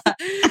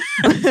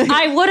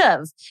I would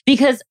have,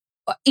 because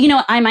you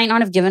know, I might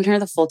not have given her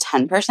the full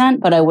 10%,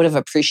 but I would have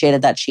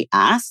appreciated that she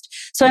asked.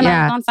 So I might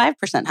have gone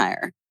 5%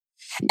 higher.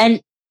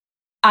 And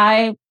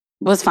I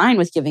was fine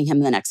with giving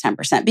him the next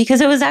 10% because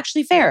it was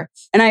actually fair.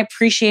 And I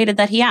appreciated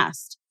that he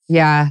asked.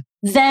 Yeah.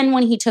 Then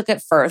when he took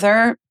it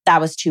further,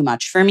 that was too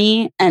much for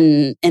me.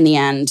 And in the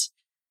end,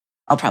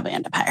 I'll probably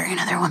end up hiring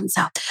another one.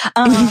 So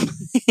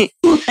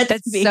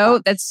that's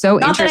so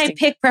not interesting. that I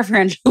pick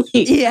preferentially.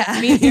 Yeah.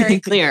 To be very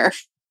clear.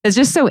 It's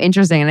just so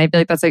interesting. And I feel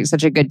like that's like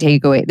such a good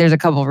takeaway. There's a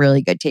couple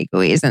really good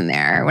takeaways in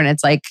there when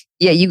it's like,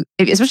 yeah, you,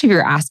 especially if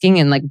you're asking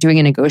and like doing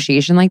a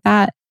negotiation like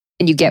that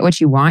and you get what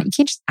you want, you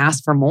can't just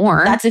ask for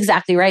more. That's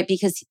exactly right.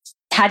 Because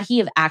had he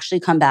have actually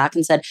come back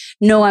and said,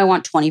 no, I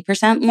want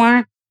 20%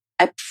 more,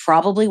 I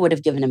probably would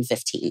have given him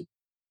 15.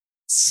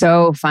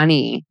 So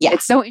funny. Yeah.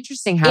 It's so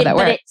interesting how that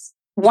works.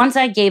 Once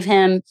I gave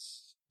him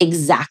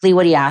exactly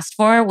what he asked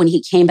for, when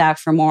he came back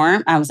for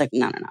more, I was like,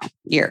 no.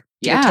 You're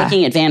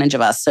taking advantage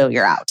of us, so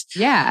you're out.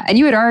 Yeah. And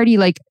you had already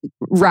like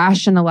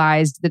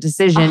rationalized the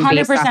decision.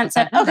 100%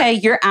 said, okay,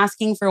 you're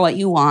asking for what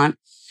you want.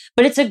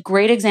 But it's a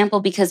great example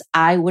because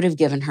I would have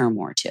given her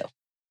more too.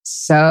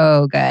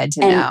 So good to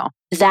know.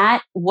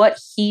 That what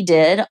he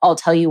did, I'll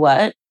tell you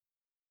what,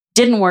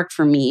 didn't work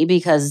for me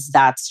because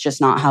that's just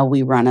not how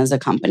we run as a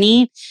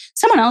company.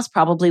 Someone else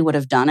probably would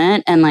have done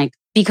it. And like,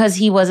 because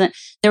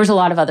there was a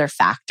lot of other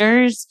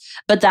factors,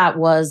 but that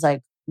was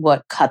like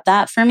what cut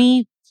that for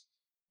me.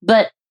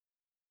 But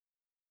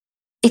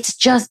it's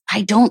just,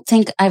 I don't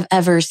think I've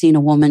ever seen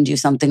a woman do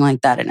something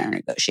like that in a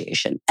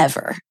negotiation,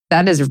 ever.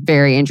 That is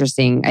very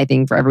interesting, I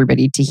think, for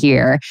everybody to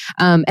hear.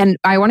 And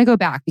I want to go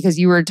back because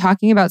you were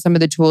talking about some of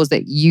the tools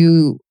that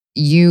you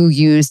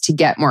use to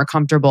get more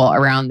comfortable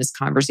around this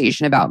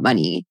conversation about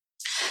money.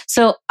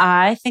 So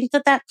I think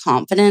that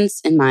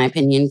confidence, in my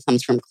opinion,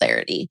 comes from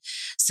clarity.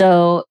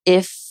 So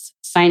if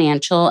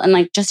financial, and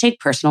like just take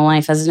personal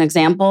life as an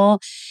example,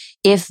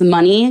 if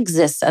money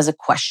exists as a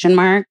question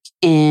mark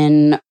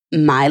in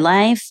my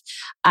life,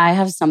 I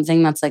have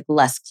something that's like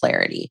less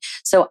clarity.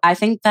 So I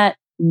think that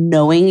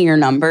knowing your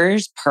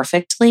numbers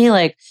perfectly,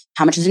 like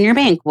how much is in your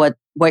bank, what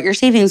your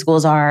savings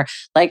goals are,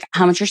 like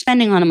how much you're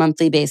spending on a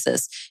monthly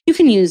basis. You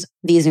can use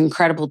these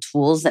incredible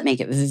tools that make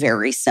it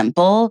very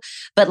simple,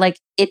 but like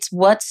it's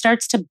what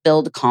starts to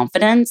build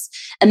confidence.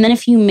 And then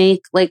if you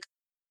make like,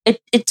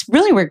 it's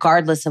really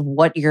regardless of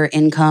what your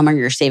income or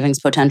your savings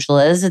potential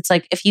is. It's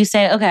like if you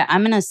say, okay,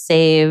 I'm going to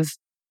save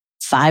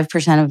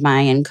 5% of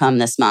my income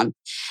this month,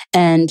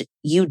 and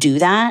you do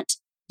that,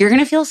 you're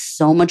going to feel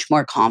so much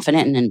more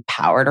confident and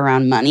empowered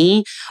around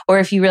money. Or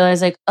if you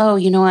realize like, oh,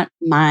 you know what,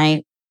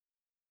 my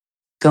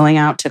going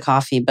out to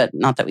coffee, but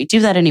not that we do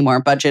that anymore,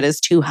 budget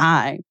is too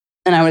high,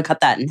 and I would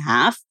cut that in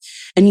half.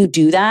 And you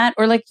do that,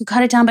 or like you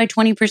cut it down by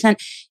 20%.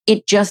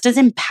 It just is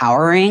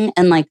empowering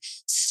and like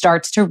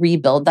starts to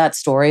rebuild that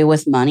story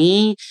with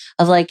money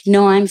of like,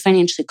 no, I'm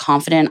financially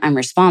confident, I'm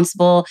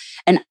responsible.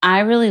 And I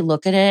really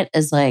look at it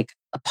as like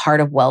a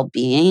part of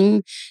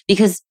well-being,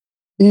 because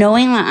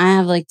knowing that I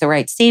have like the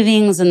right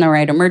savings and the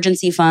right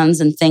emergency funds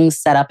and things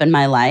set up in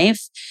my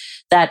life,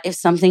 that if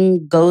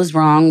something goes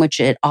wrong, which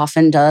it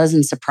often does,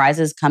 and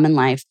surprises come in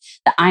life,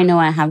 that I know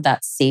I have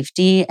that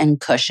safety and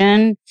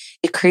cushion,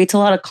 it creates a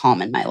lot of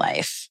calm in my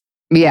life.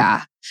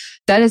 Yeah.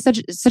 That is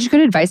such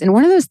good advice. And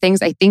one of those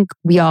things I think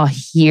we all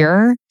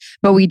hear,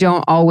 but we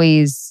don't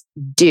always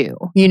do.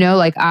 You know,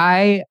 like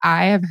I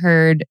have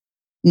heard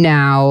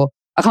now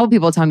a couple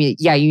people tell me,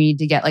 yeah, you need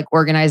to get like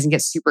organized and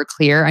get super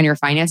clear on your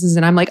finances.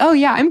 And I'm like, oh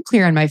yeah, I'm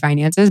clear on my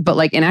finances. But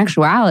like in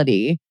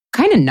actuality,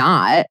 kind of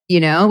not, you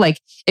know, like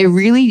it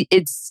really,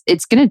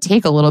 it's going to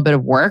take a little bit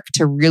of work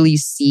to really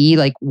see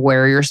like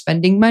where you're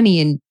spending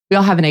money. And we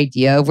all have an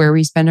idea of where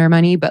we spend our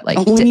money, but like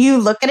when you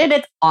look at it,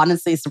 it's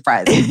honestly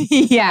surprising.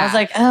 Yeah. I was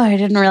like, oh, I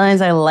didn't realize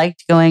I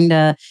liked going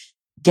to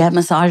get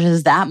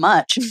massages that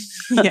much.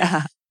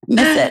 Yeah.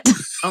 Miss it.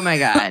 Oh my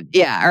God.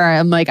 Yeah. Or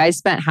I'm like, I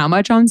spent how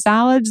much on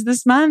salads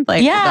this month?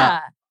 Like,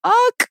 yeah.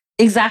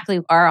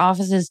 Exactly. Our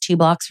office is 2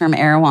 blocks from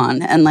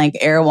Erewhon, and like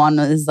Erewhon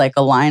is like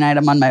a line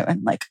item on my,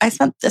 I'm like, I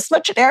spent this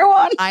much at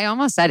Erewhon. I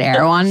almost said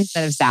Erewhon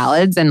instead of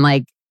salads. And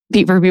like,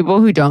 for people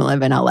who don't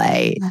live in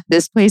LA,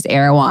 this place,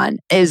 Erewhon,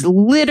 is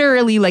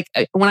literally like,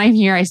 when I'm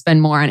here, I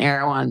spend more on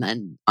Erewhon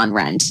than on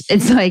rent.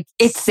 It's like,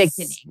 it's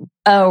sickening.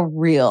 A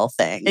real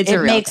thing. It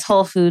makes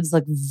Whole Foods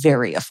look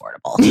very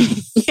affordable.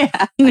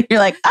 Yeah. You're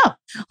like, oh,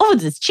 Whole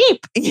Foods is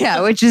cheap.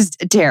 Yeah, which is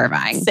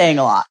terrifying. Saying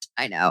a lot.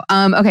 I know.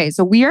 Okay,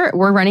 so we're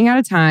running out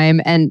of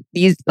time, and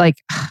these like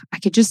I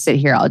could just sit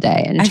here all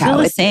day and chat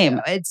with you.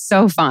 It's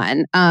so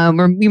fun.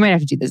 We might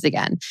have to do this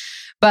again.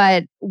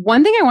 But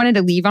one thing I wanted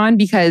to leave on,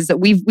 because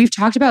we've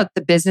talked about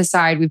the business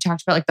side, we've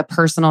talked about like the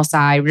personal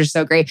side, which is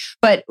so great.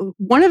 But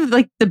one of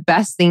like the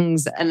best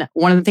things, and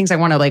one of the things I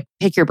want to like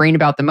pick your brain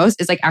about the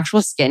most is like actual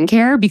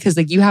skincare, because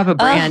like you have a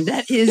brand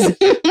that is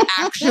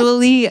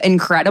actually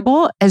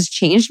incredible, has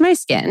changed my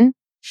skin.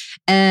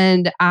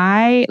 And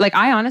I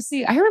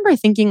honestly, I remember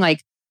thinking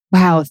like,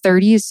 wow,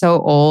 30 is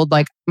so old.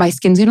 Like my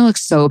skin's going to look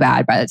so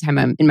bad by the time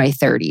I'm in my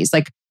 30s.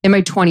 Like in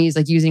my 20s,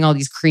 like using all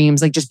these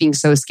creams, like just being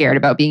so scared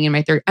about being in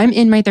my 30s. I'm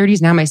in my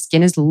 30s now. My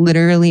skin has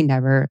literally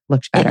never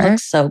looked better. It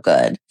looks so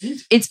good.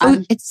 It's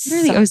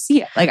really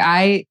OC. Like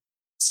I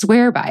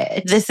swear by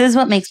it. This is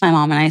what makes my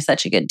mom and I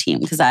such a good team,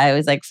 because I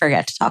always like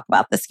forget to talk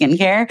about the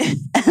skincare.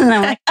 And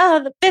I'm like,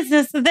 oh, the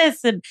business of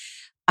this. And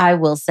I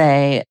will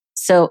say,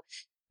 so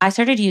I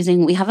started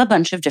using, we have a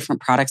bunch of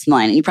different products in the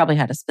line, and you probably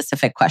had a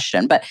specific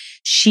question, but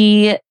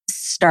she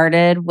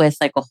started with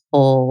like a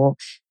whole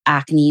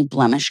acne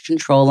blemish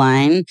control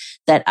line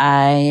that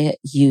I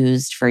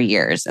used for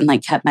years and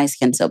like kept my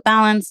skin so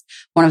balanced.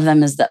 One of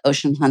them is the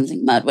Ocean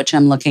Cleansing Mud, which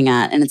I'm looking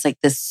at. And it's like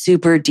this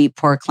super deep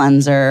pore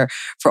cleanser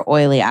for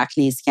oily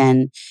acne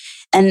skin.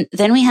 And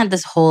then we had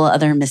this whole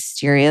other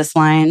mysterious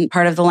line,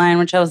 part of the line,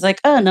 which I was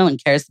like, oh, no one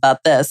cares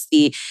about this,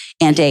 the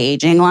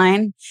anti-aging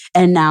line.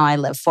 And now I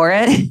live for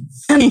it.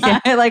 And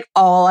I like,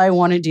 all I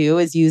want to do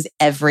is use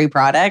every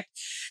product.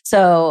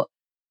 So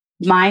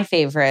my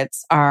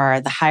favorites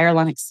are the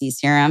Hyaluronic C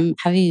Serum.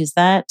 Have you used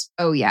that?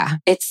 Oh, yeah.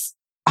 It's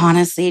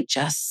honestly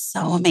just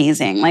so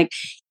amazing. Like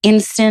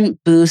instant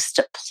boost,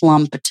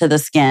 plump to the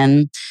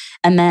skin.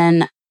 And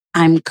then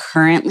I'm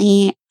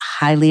currently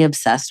highly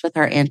obsessed with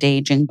our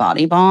anti-aging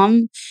body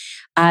balm.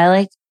 I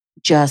like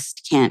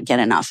just can't get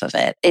enough of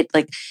it. It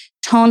like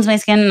tones my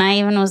skin. And I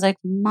even was like,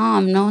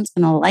 Mom, no one's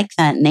going to like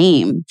that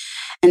name.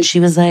 And she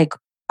was like,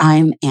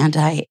 I'm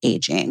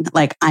anti-aging.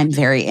 Like I'm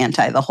very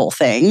anti the whole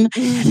thing.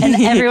 And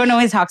everyone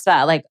always talks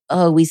about like,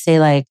 oh, we say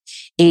like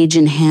age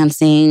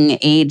enhancing,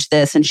 age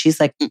this. And she's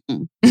like,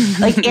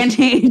 like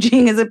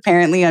anti-aging is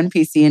apparently on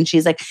PC. And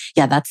she's like,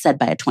 yeah, that's said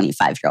by a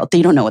 25-year-old.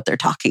 They don't know what they're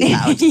talking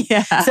about.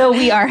 Yeah. So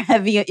we are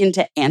heavy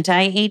into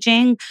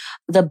anti-aging,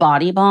 the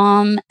body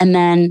balm. And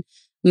then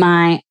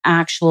my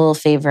actual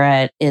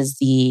favorite is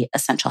the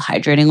essential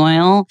hydrating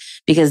oil,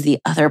 because the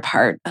other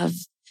part of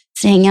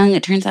staying young,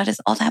 it turns out, is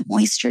all that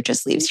moisture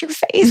just leaves your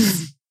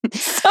face.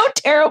 So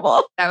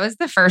terrible. That was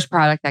the first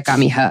product that got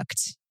me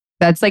hooked.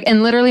 That's like,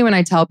 and literally when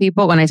I tell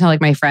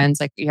like my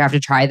friends, like, you have to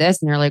try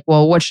this, and they're like,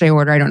 well, what should I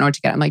order? I don't know what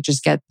to get. I'm like,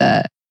 just get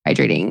the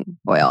hydrating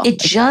oil. It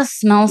just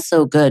smells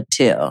so good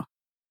too.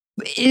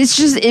 It's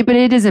just it, but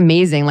it is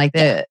amazing. Like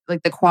the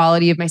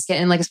quality of my skin,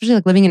 and like especially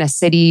like living in a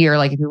city, or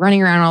like if you're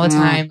running around all the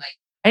time, like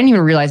I didn't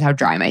even realize how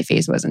dry my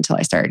face was until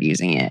I started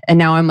using it. And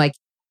now I'm like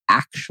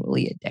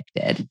actually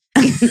addicted.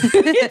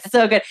 It's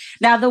so good.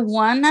 Now, the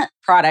one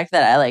product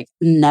that I like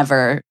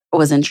never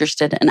was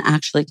interested and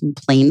actually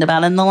complained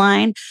about in the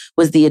line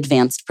was the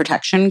Advanced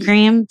Protection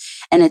Cream.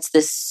 And it's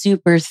this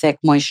super thick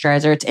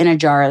moisturizer. It's in a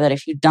jar that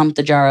if you dump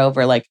the jar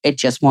over, like it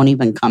just won't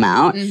even come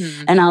out.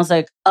 Mm-hmm. And I was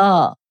like,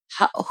 oh,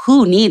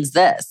 who needs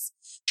this?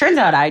 Turns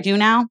out I do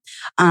now.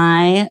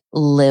 I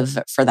live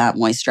for that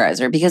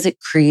moisturizer because it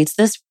creates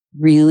this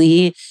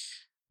really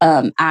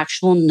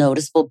actual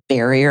noticeable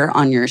barrier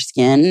on your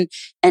skin.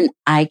 And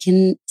I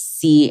can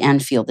see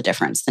and feel the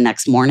difference the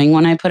next morning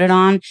when I put it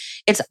on.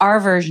 It's our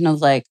version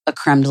of like a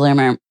creme de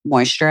la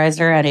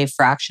moisturizer at a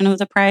fraction of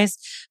the price,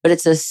 but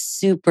it's a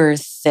super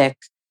thick,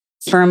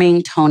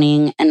 firming,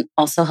 toning, and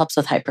also helps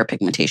with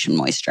hyperpigmentation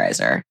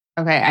moisturizer.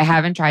 Okay, I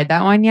haven't tried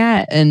that one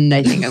yet, and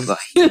I think I'm going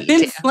to.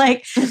 It's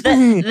like,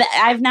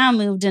 I've now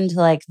moved into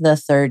like the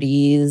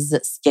 30s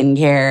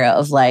skincare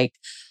of like,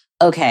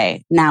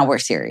 okay, now we're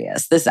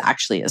serious. This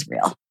actually is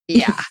real.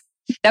 Yeah.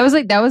 That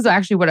was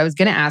actually what I was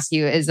going to ask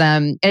you is,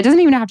 it doesn't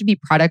even have to be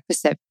product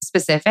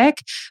specific,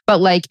 but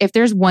like if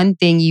there's one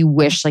thing you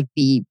wish like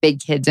the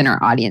big kids in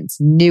our audience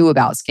knew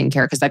about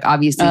skincare, because like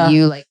obviously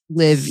you like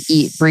live,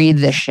 eat, breathe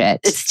this shit.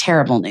 It's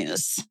terrible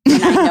news.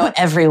 And I know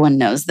everyone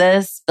knows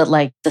this, but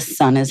like the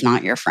sun is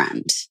not your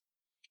friend.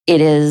 It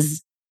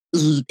is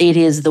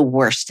the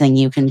worst thing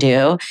you can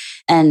do.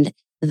 And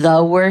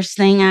the worst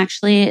thing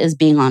actually is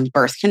being on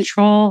birth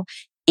control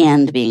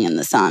and being in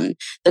the sun.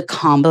 The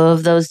combo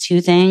of those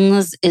two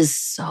things is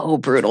so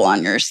brutal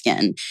on your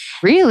skin.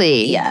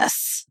 Really?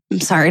 Yes. I'm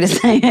sorry to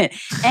say it.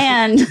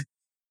 And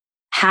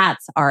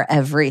hats are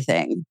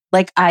everything.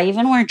 Like I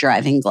even wear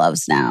driving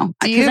gloves now.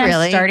 Do you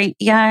really?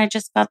 I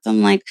just got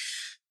them like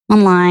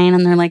online,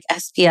 and they're like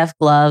SPF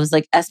gloves,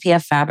 like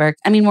SPF fabric.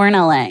 I mean, we're in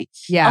LA.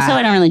 Yeah. Also,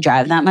 I don't really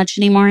drive that much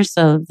anymore,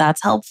 so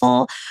that's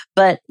helpful.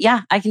 But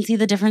yeah, I can see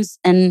the difference.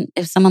 And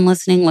if someone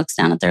listening looks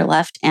down at their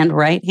left and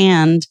right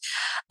hand,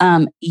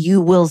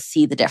 you will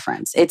see the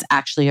difference. It's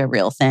actually a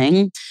real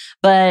thing.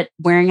 But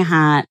wearing a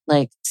hat,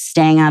 like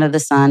staying out of the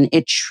sun,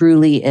 it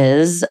truly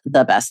is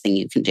the best thing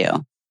you can do.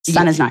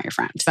 Sun is not your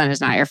friend. Sun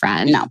is not your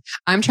friend. No.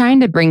 I'm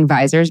trying to bring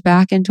visors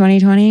back in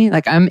 2020.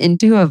 Like I'm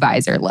into a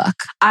visor look.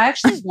 I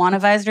actually want a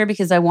visor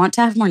because I want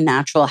to have more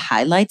natural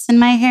highlights in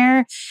my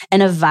hair.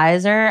 And a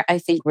visor, I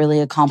think, really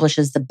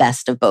accomplishes the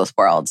best of both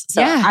worlds.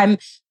 So yeah. I'm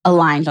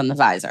aligned on the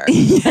visor.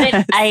 Yes.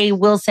 But I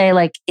will say,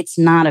 like, it's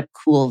not a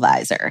cool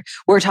visor.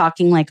 We're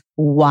talking like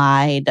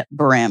wide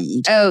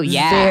brimmed. Oh,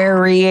 yeah.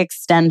 Very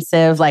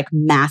extensive, like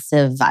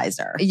massive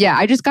visor. Yeah.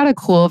 I just got a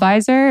cool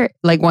visor,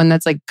 like one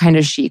that's like kind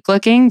of chic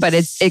looking, but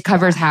it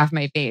covers half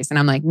my face. And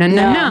I'm like, no,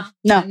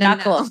 not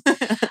cool.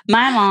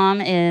 My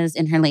mom is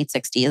in her late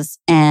 60s,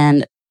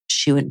 and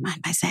she wouldn't mind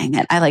my saying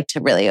it. I like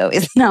to really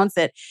always announce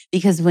it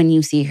because when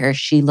you see her,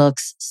 she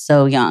looks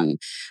so young.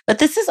 But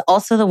this is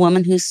also the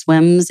woman who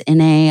swims in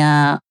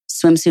a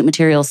swimsuit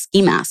material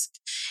ski mask.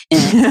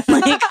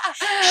 Like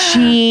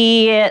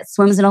she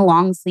swims in a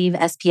long sleeve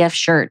SPF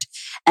shirt,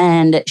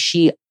 and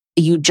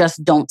you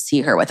just don't see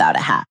her without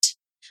a hat.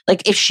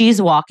 Like if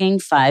she's walking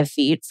 5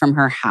 feet from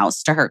her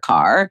house to her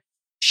car,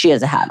 she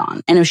has a hat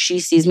on. And if she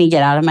sees me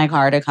get out of my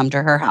car to come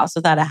to her house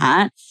without a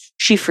hat,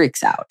 she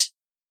freaks out.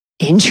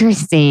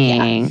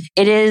 Interesting. Yeah.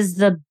 It is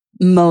the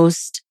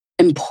most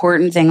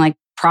important thing. Like,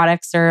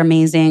 products are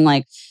amazing.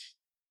 Like,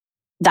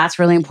 that's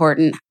really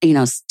important,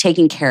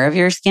 taking care of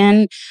your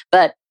skin.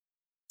 But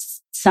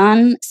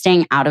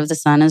staying out of the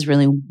sun is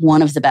really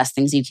one of the best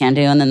things you can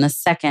do. And then the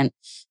second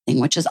thing,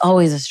 which is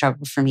always a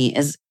struggle for me,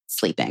 is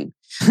sleeping.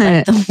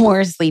 Like, the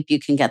more sleep you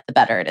can get, the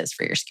better it is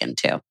for your skin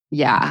too.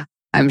 Yeah,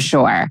 I'm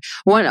sure.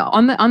 One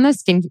on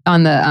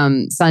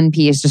the sun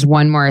piece, just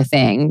one more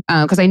thing,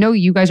 because I know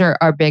you guys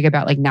are big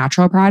about like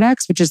natural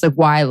products, which is like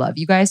why I love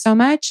you guys so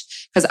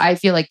much. Because I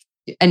feel like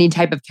any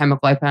type of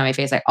chemical I put on my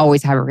face, I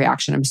always have a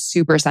reaction. I'm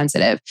super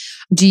sensitive.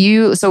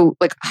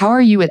 How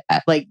are you with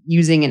like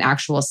using an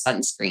actual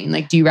sunscreen?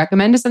 Like, do you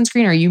recommend a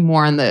sunscreen, or are you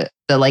more on the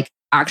like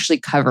actually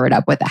cover it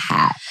up with a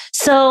hat?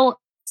 So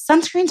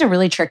sunscreen's a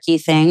really tricky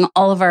thing.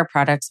 All of our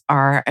products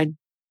are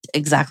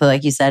exactly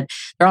like you said.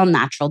 They're all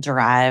natural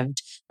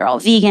derived. They're all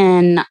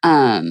vegan,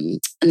 and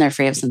they're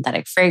free of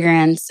synthetic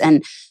fragrance.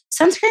 And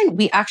sunscreen,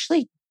 we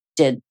actually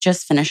did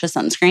just finish a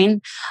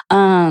sunscreen.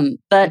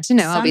 But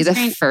I'll be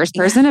the first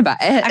person to buy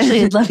it.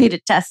 Actually, I'd love you to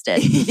test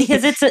it,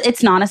 because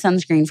it's not a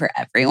sunscreen for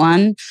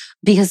everyone,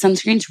 because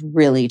sunscreen's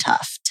really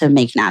tough to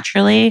make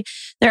naturally.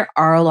 There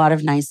are a lot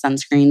of nice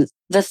sunscreens.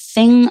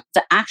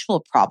 The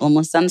actual problem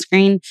with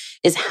sunscreen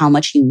is how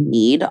much you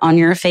need on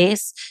your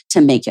face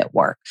to make it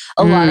work.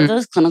 A lot of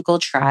those clinical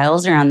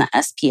trials around the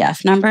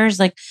SPF numbers,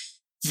 like,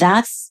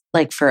 that's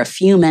like for a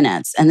few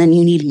minutes, and then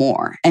you need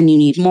more and you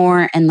need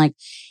more. And like,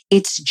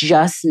 it's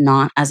just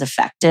not as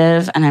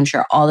effective. And I'm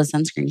sure all the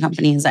sunscreen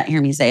companies that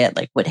hear me say it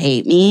like would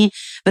hate me,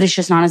 but it's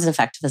just not as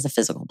effective as a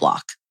physical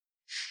block.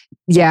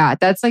 Yeah,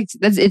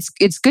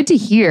 it's good to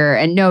hear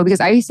and know,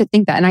 because I used to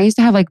think that, and I used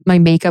to have like my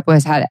makeup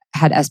had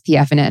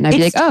SPF in it, and I'd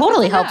be like, oh,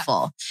 totally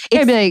helpful.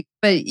 I'd be like,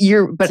 but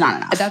it's not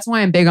enough. That's why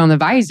I'm big on the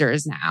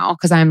visors now,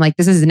 because I'm like,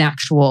 this is an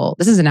actual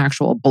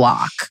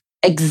block.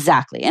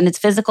 Exactly, and it's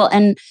physical.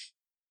 And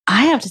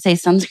I have to say,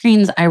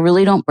 sunscreens, I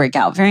really don't break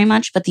out very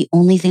much, but the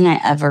only thing I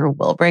ever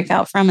will break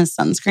out from is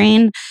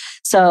sunscreen.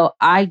 So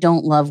I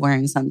don't love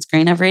wearing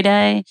sunscreen every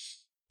day.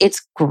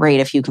 It's great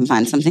if you can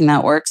find something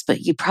that works, but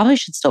you probably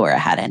should still wear a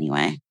hat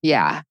anyway.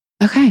 Yeah.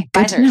 Okay.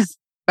 Visors.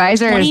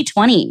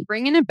 2020.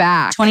 Bringing it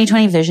back.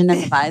 2020 vision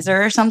in the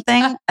visor or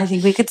something. I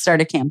think we could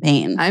start a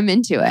campaign. I'm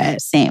into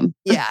it. Same.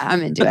 Yeah,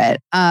 I'm into it.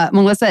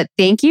 Melissa,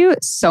 thank you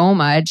so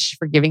much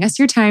for giving us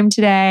your time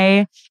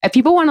today. If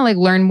people want to like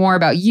learn more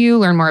about you,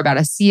 learn more about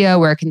Osea,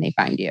 where can they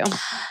find you?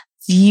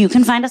 You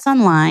can find us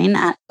online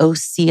at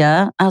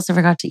Osea. I also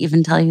forgot to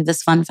even tell you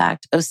this fun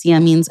fact. Osea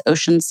means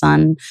ocean,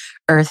 sun,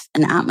 earth,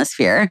 and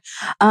atmosphere.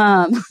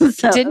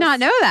 Did not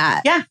know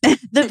that. Yeah.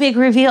 The big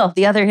reveal,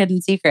 the other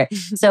hidden secret.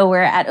 So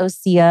we're at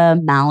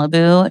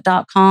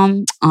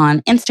OseaMalibu.com,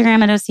 on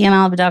Instagram at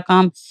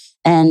OseaMalibu.com,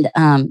 and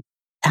on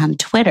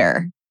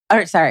Twitter.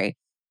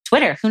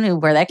 Twitter, who knew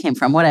where that came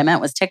from? What I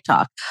meant was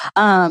TikTok.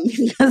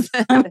 Because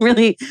I'm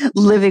really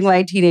living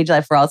my teenage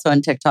life. We're also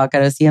on TikTok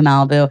at Osea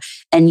Malibu.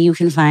 And you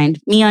can find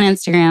me on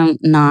Instagram,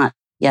 not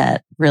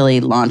yet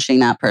really launching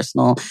that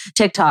personal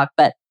TikTok,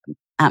 but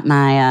at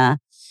my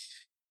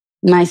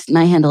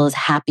handle is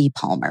Happy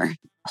Palmer.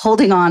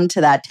 Holding on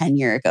to that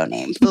 10-year ago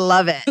name.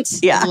 Love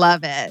it. Yeah.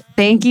 Love it.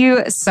 Thank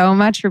you so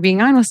much for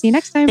being on. We'll see you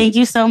next time. Thank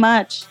you so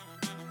much.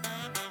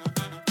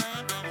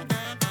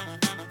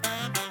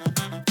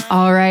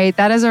 All right,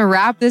 that is a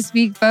wrap this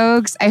week,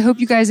 folks. I hope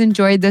you guys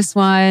enjoyed this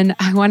one.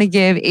 I want to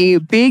give a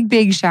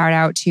big shout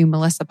out to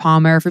Melissa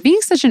Palmer for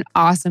being such an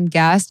awesome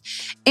guest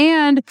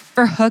and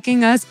for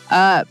hooking us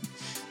up.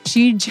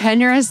 She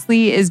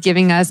generously is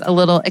giving us a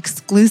little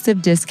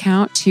exclusive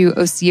discount to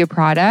Osea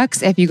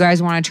products if you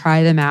guys want to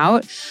try them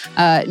out.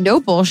 No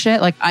bullshit.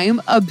 Like, I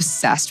am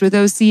obsessed with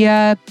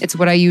Osea. It's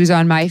what I use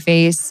on my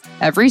face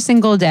every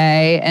single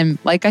day. And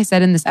like I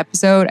said in this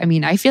episode, I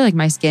mean, I feel like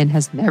my skin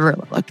has never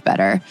looked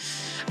better.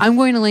 I'm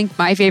going to link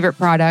my favorite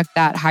product,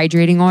 that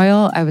hydrating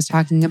oil I was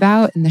talking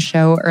about in the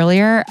show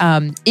earlier,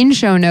 in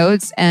show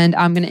notes. And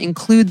I'm going to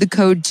include the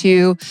code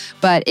too,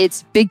 but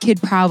it's Big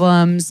Kid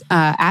Problems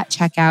at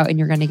checkout, and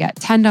you're going to get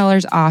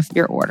 $10 off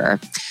your order.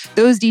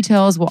 Those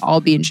details will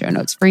all be in show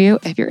notes for you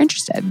if you're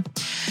interested.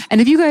 And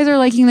if you guys are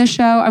liking the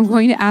show, I'm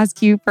going to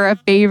ask you for a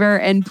favor,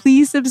 and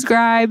please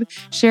subscribe,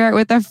 share it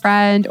with a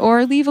friend,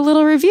 or leave a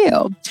little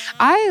review.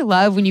 I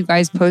love when you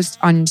guys post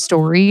on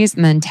stories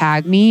and then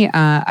tag me.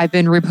 I've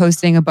been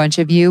reposting a bunch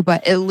of you,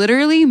 but it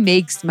literally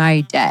makes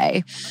my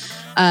day.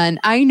 And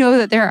I know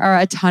that there are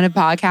a ton of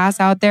podcasts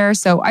out there.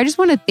 So I just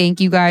want to thank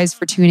you guys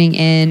for tuning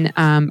in.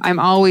 I'm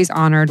always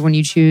honored when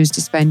you choose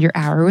to spend your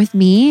hour with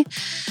me.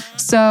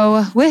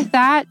 So with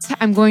that,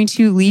 I'm going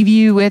to leave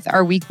you with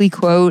our weekly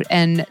quote.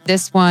 And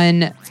this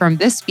one from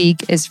this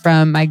week is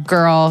from my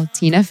girl,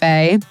 Tina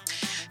Fey.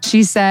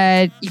 She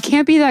said, "You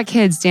can't be that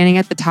kid standing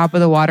at the top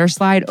of the water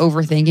slide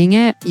overthinking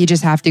it. You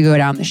just have to go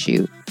down the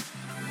chute."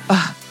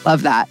 Oh,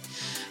 love that.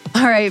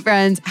 All right,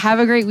 friends, have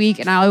a great week.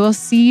 And I will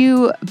see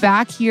you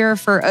back here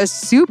for a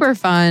super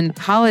fun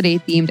holiday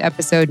themed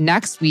episode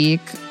next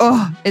week.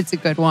 Oh, it's a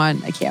good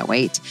one. I can't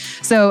wait.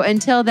 So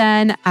until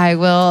then, I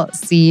will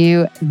see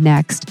you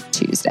next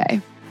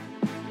Tuesday.